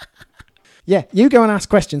 Yeah, you go and ask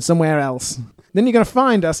questions somewhere else. Then you're going to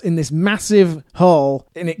find us in this massive hall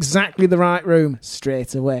in exactly the right room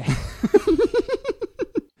straight away.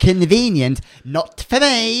 Convenient, not for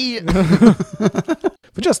me.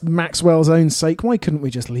 For just Maxwell's own sake, why couldn't we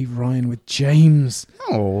just leave Ryan with James?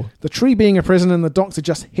 Oh. The tree being a prison and the Doctor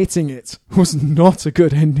just hitting it was not a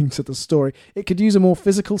good ending to the story. It could use a more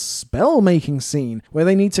physical spell-making scene where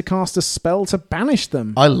they need to cast a spell to banish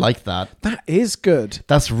them. I like that. That is good.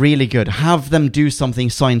 That's really good. Have them do something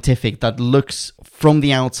scientific that looks from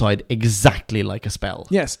the outside exactly like a spell.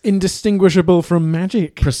 Yes, indistinguishable from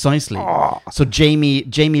magic. Precisely. So Jamie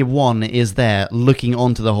 1 is there looking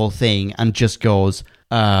onto the whole thing and just goes,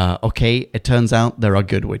 okay, it turns out there are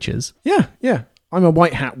good witches. Yeah. I'm a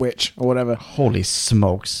white hat witch or whatever. Holy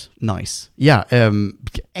smokes. Nice. Yeah,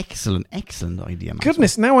 excellent idea, man.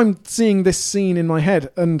 Goodness, now I'm seeing this scene in my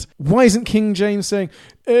head, and why isn't King James saying,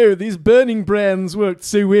 oh, these burning brands worked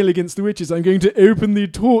so well against the witches, I'm going to open the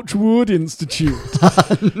Torchwood Institute.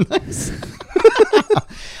 Nice.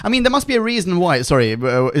 I mean, there must be a reason why. Sorry,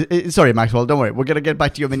 Maxwell, don't worry. We're going to get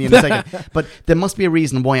back to your minion in a second. But there must be a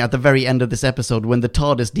reason why at the very end of this episode, when the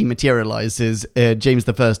TARDIS dematerializes, James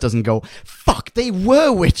I doesn't go, fuck, they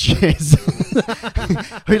were witches.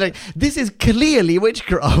 We're like, this is clearly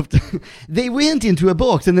witchcraft. They went into a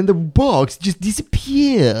box and then the box just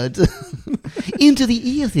disappeared into the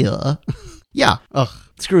ether. Yeah. Ugh,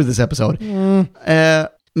 screw this episode.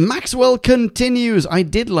 Maxwell continues. I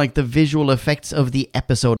did like the visual effects of the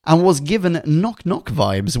episode and was given Knock Knock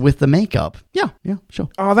vibes with the makeup. Yeah, sure.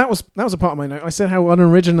 Oh, that was a part of my note. I said how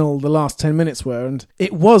unoriginal the last 10 minutes were, and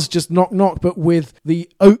it was just Knock Knock, but with the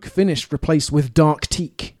oak finish replaced with dark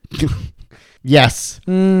teak. Yes.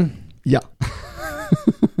 Yeah.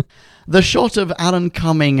 The shot of Alan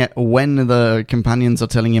Cumming when the companions are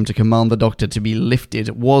telling him to command the Doctor to be lifted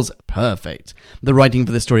was perfect. The writing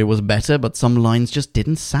for this story was better, but some lines just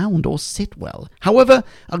didn't sound or sit well. However,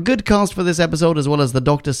 a good cast for this episode, as well as the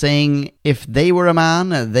Doctor saying if they were a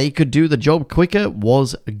man, they could do the job quicker,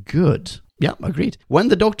 was good. Yeah, agreed. When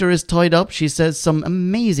the Doctor is tied up, she says some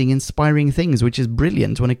amazing, inspiring things, which is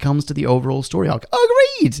brilliant when it comes to the overall story arc.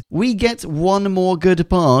 Agreed! We get one more good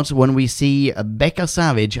part when we see Becca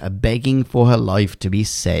Savage begging for her life to be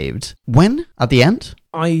saved. When? At the end?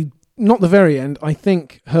 Not the very end. I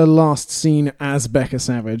think her last scene as Becca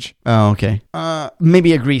Savage. Oh, okay.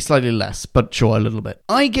 Maybe agree slightly less, but sure, a little bit.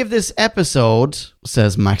 I give this episode,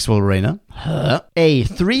 says Maxwell Rayner, a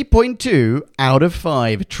 3.2 out of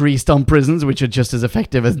 5 tree stump prisons, which are just as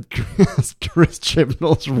effective as Chris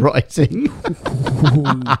Chibnall's writing.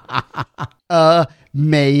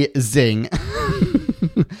 Amazing.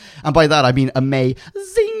 And by that, I mean amazing.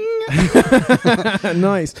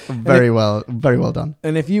 Nice. Very well done.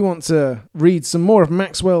 And if you want to read some more of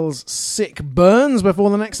Maxwell's sick burns before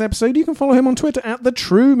the next episode, you can follow him on Twitter at The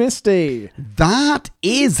True Misty. That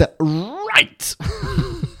is right.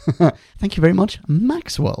 Thank you very much,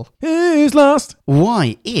 Maxwell. Who's last?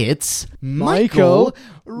 Why, it's Michael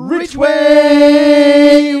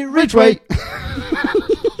Ridgway! Ridgway!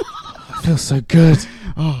 I feel so good.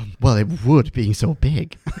 Oh, well, it would, being so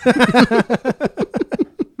big.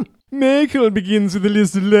 Michael begins with a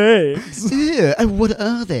list of names. Ew, what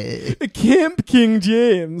are they? Camp King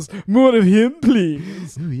James. More of him,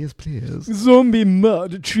 please. Oh, yes, please. Zombie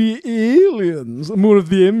Mud Tree Aliens. More of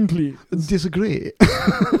them, please. Disagree.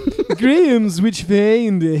 Graham's Which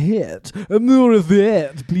Find a Hit. More of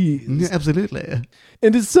that, please. Absolutely.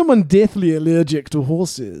 And is someone deathly allergic to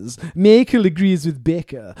horses? Michael agrees with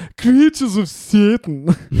Becca. Creatures of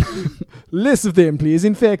Satan. Less of them, please.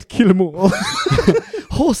 In fact, kill them all.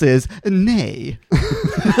 Horses, nay.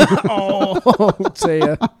 Oh,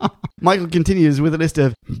 dear. Michael continues with a list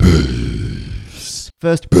of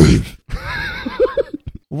First,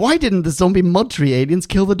 why didn't the zombie mud tree aliens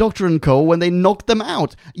kill the Doctor and Co. when they knocked them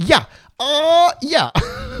out? Yeah. Yeah.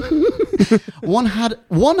 One had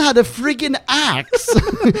a friggin' axe.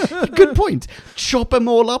 Good point. Chop them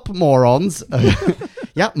all up, morons.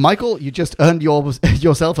 Yeah, Michael, you just earned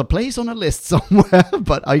yourself a place on a list somewhere,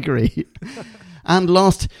 but I agree. And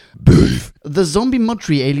last, the zombie mud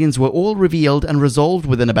tree aliens were all revealed and resolved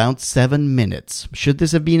within about 7 minutes. Should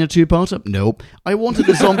this have been a two-parter? No. I wanted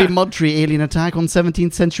a zombie mud tree alien attack on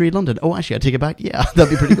 17th century London. Oh, actually, I take it back. Yeah, that'd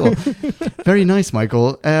be pretty cool. Very nice,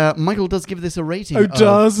 Michael. Michael does give this a rating. Oh,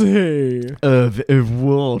 does he? Of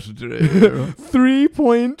what?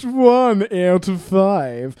 3.1 out of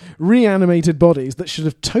 5. Reanimated bodies that should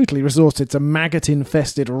have totally resorted to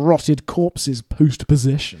maggot-infested, rotted corpses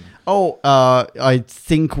post-possession. Oh, I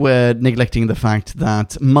think we're neglecting the fact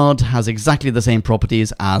that mud has exactly the same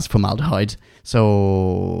properties as formaldehyde.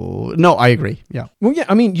 So, no, I agree. Yeah. Well, yeah,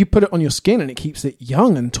 I mean, you put it on your skin and it keeps it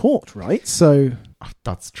young and taut, right? So...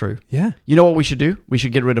 That's true. Yeah. You know what we should do? We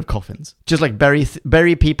should get rid of coffins. Just like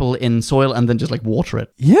bury people in soil and then just like water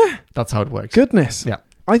it. Yeah. That's how it works. Goodness. Yeah.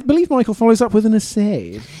 I believe Michael follows up with an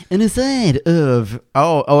aside. An aside of...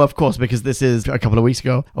 Oh, of course, because this is a couple of weeks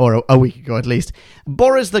ago, or a week ago at least.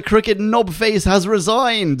 Boris the Crooked Knobface has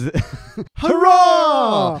resigned.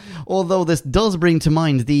 Hurrah! Although this does bring to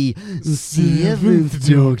mind the 7th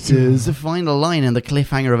Doctor's final line in the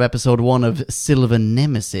cliffhanger of episode 1 of Silver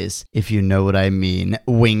Nemesis, if you know what I mean.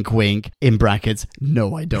 Wink, wink. In brackets,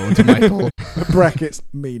 no, I don't, Michael. Brackets,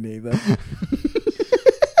 me neither.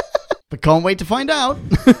 But can't wait to find out.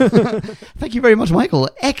 Thank you very much, Michael.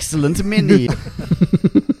 Excellent mini.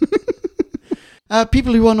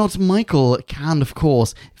 People who are not Michael can, of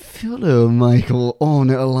course, follow Michael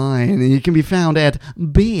online. You can be found at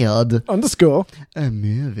beard _.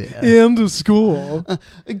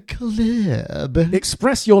 Club.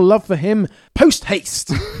 Express your love for him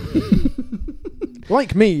post-haste.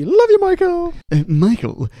 Like me. Love you, Michael.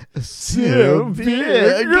 Michael, so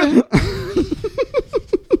big.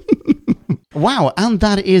 Wow, and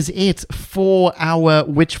that is it for our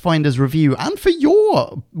Witchfinders review and for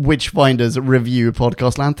your Witchfinders review,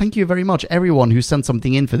 Podcast Land. Thank you very much, everyone who sent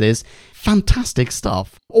something in for this. Fantastic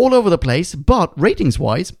stuff. All over the place, but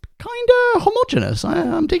ratings-wise, kind of homogenous.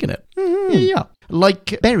 I'm digging it. Mm-hmm. Yeah.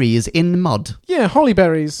 Like berries in mud. Yeah, holly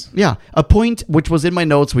berries. Yeah, a point which was in my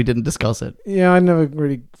notes, we didn't discuss it. Yeah, I never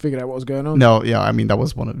really figured out what was going on. No, yeah, I mean, that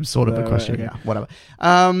was sort of the question. Okay. Yeah, whatever.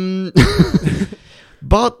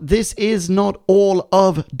 But this is not all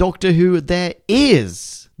of Doctor Who. There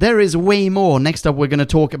is way more. Next up, we're going to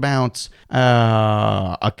talk about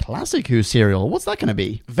a classic Who serial. What's that going to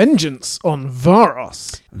be? Vengeance on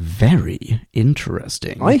Varos. Very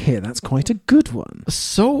interesting. I hear that's quite a good one.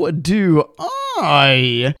 So do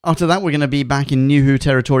I. After that, we're going to be back in New Who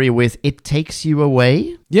territory with It Takes You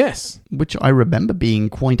Away. Yes. Which I remember being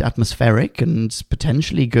quite atmospheric and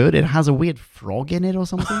potentially good. It has a weird frog in it or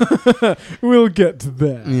something. We'll get to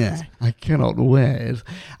that. Yeah, I cannot wait.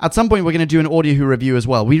 At some point, we're going to do an Audio Who review as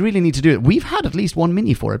well. We really need to do it. We've had at least one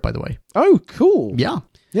mini for it, by the way. Oh, cool. Yeah.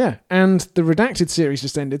 Yeah, and the Redacted series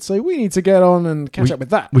just ended, so we need to get on and catch up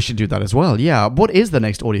with that. We should do that as well, yeah. What is the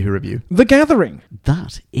next Audio Who review? The Gathering.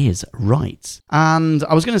 That is right. And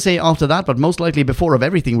I was going to say after that, but most likely before of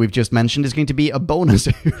everything we've just mentioned is going to be a bonus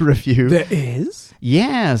review. There is?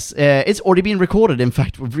 Yes, it's already been recorded. In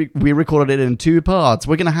fact, we recorded it in 2 parts.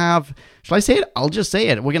 We're going to have... Shall I say it? I'll just say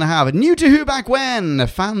it. We're going to have New to Who Back When.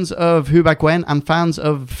 Fans of Who Back When and fans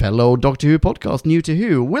of fellow Doctor Who podcast New to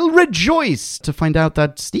Who will rejoice to find out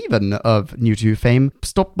that Stephen of New to Who fame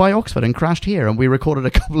stopped by Oxford and crashed here, and we recorded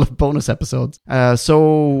a couple of bonus episodes.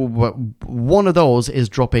 So one of those is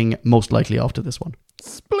dropping most likely after this one.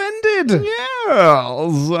 Splendid!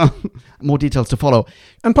 Yes. More details to follow.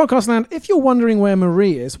 And Podcast Land, if you're wondering where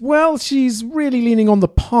Marie is, well, she's really leaning on the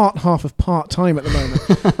part half of part-time at the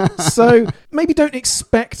moment. So maybe don't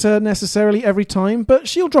expect her necessarily every time, but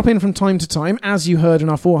she'll drop in from time to time, as you heard in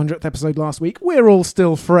our 400th episode last week. We're all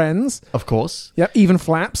still friends. Of course. Yep, even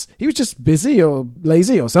Flaps. He was just busy or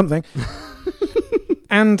lazy or something.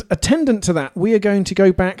 And attendant to that, we are going to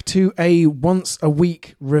go back to a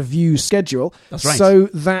once-a-week review schedule. That's right. So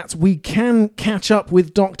that we can catch up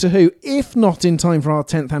with Doctor Who, if not in time for our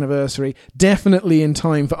 10th anniversary, definitely in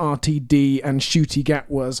time for RTD and Ncuti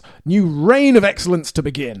Gatwa's new reign of excellence to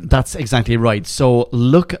begin. That's exactly right. So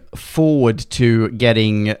look forward to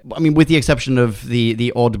getting, I mean, with the exception of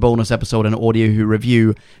the odd bonus episode and Audio Who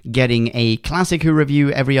review, getting a classic Who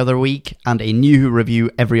review every other week and a new Who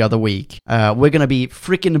review every other week. We're going to be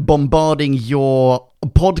freaking bombarding your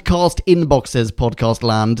podcast inboxes, Podcast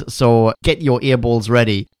Land, so get your earballs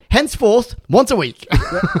ready. Henceforth, once a week.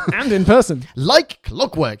 And in person. Like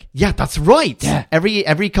clockwork. Yeah, that's right. Yeah.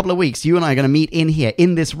 Every couple of weeks, you and I are going to meet in here,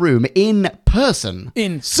 in this room, in person.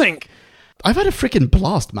 In sync. I've had a freaking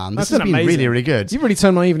blast, man. This That's has been amazing. really, really good. You've really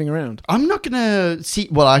turned my evening around. I'm not going to see...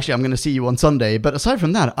 Well, actually, I'm going to see you on Sunday. But aside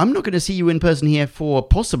from that, I'm not going to see you in person here for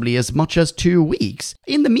possibly as much as 2 weeks.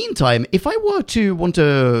 In the meantime, if I were to want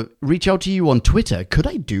to reach out to you on Twitter, could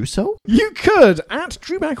I do so? You could, at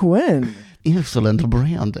DrewBackWhen. Excellent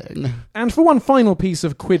branding. And for one final piece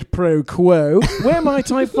of quid pro quo, where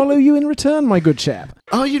might I follow you in return, my good chap?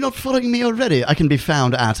 Are you not following me already? I can be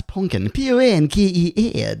found at Ponken,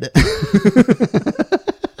 P-O-N-K-E-Ed.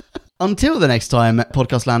 Until the next time,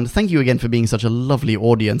 Podcast Land, thank you again for being such a lovely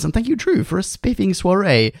audience, and thank you, Drew, for a spiffing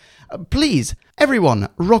soiree. Please, everyone,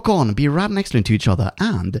 rock on, be rad and excellent to each other,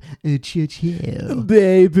 and cheer.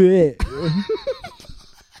 Baby.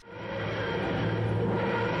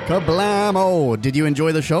 Kablamo! Did you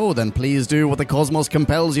enjoy the show? Then please do what the cosmos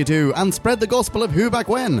compels you to, and spread the gospel of Who Back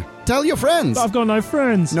When. Tell your friends. I've got no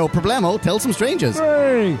friends. No problemo, tell some strangers.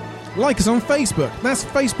 Hey! Like us on Facebook. That's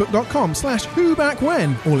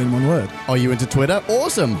facebook.com/whobackwhen, all in one word. Are you into Twitter?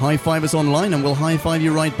 Awesome! High five us online and we'll high five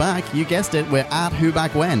you right back. You guessed it, we're at Who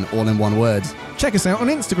Back When, all in one word. Check us out on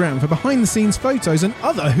Instagram for behind-the-scenes photos and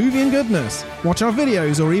other Whovian goodness. Watch our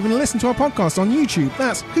videos or even listen to our podcast on YouTube.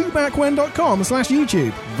 That's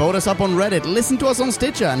whobackwhen.com/YouTube. Vote us up on Reddit, listen to us on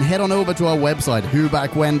Stitcher, and head on over to our website,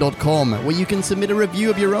 whobackwhen.com, where you can submit a review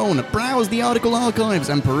of your own, browse the article archives,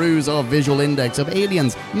 and peruse our visual index of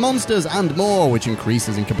aliens, monsters, and more, which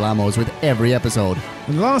increases in kablamos with every episode.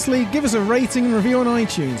 And lastly, give us a rating and review on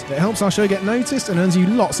iTunes. It helps our show get noticed and earns you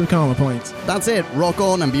lots of karma points. That's it, rock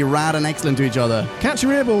on and be rad and excellent to each other. Catch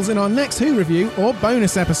your earballs in our next Who review or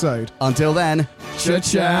bonus episode. Until then,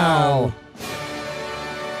 ciao.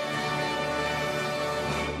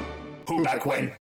 Who Back When?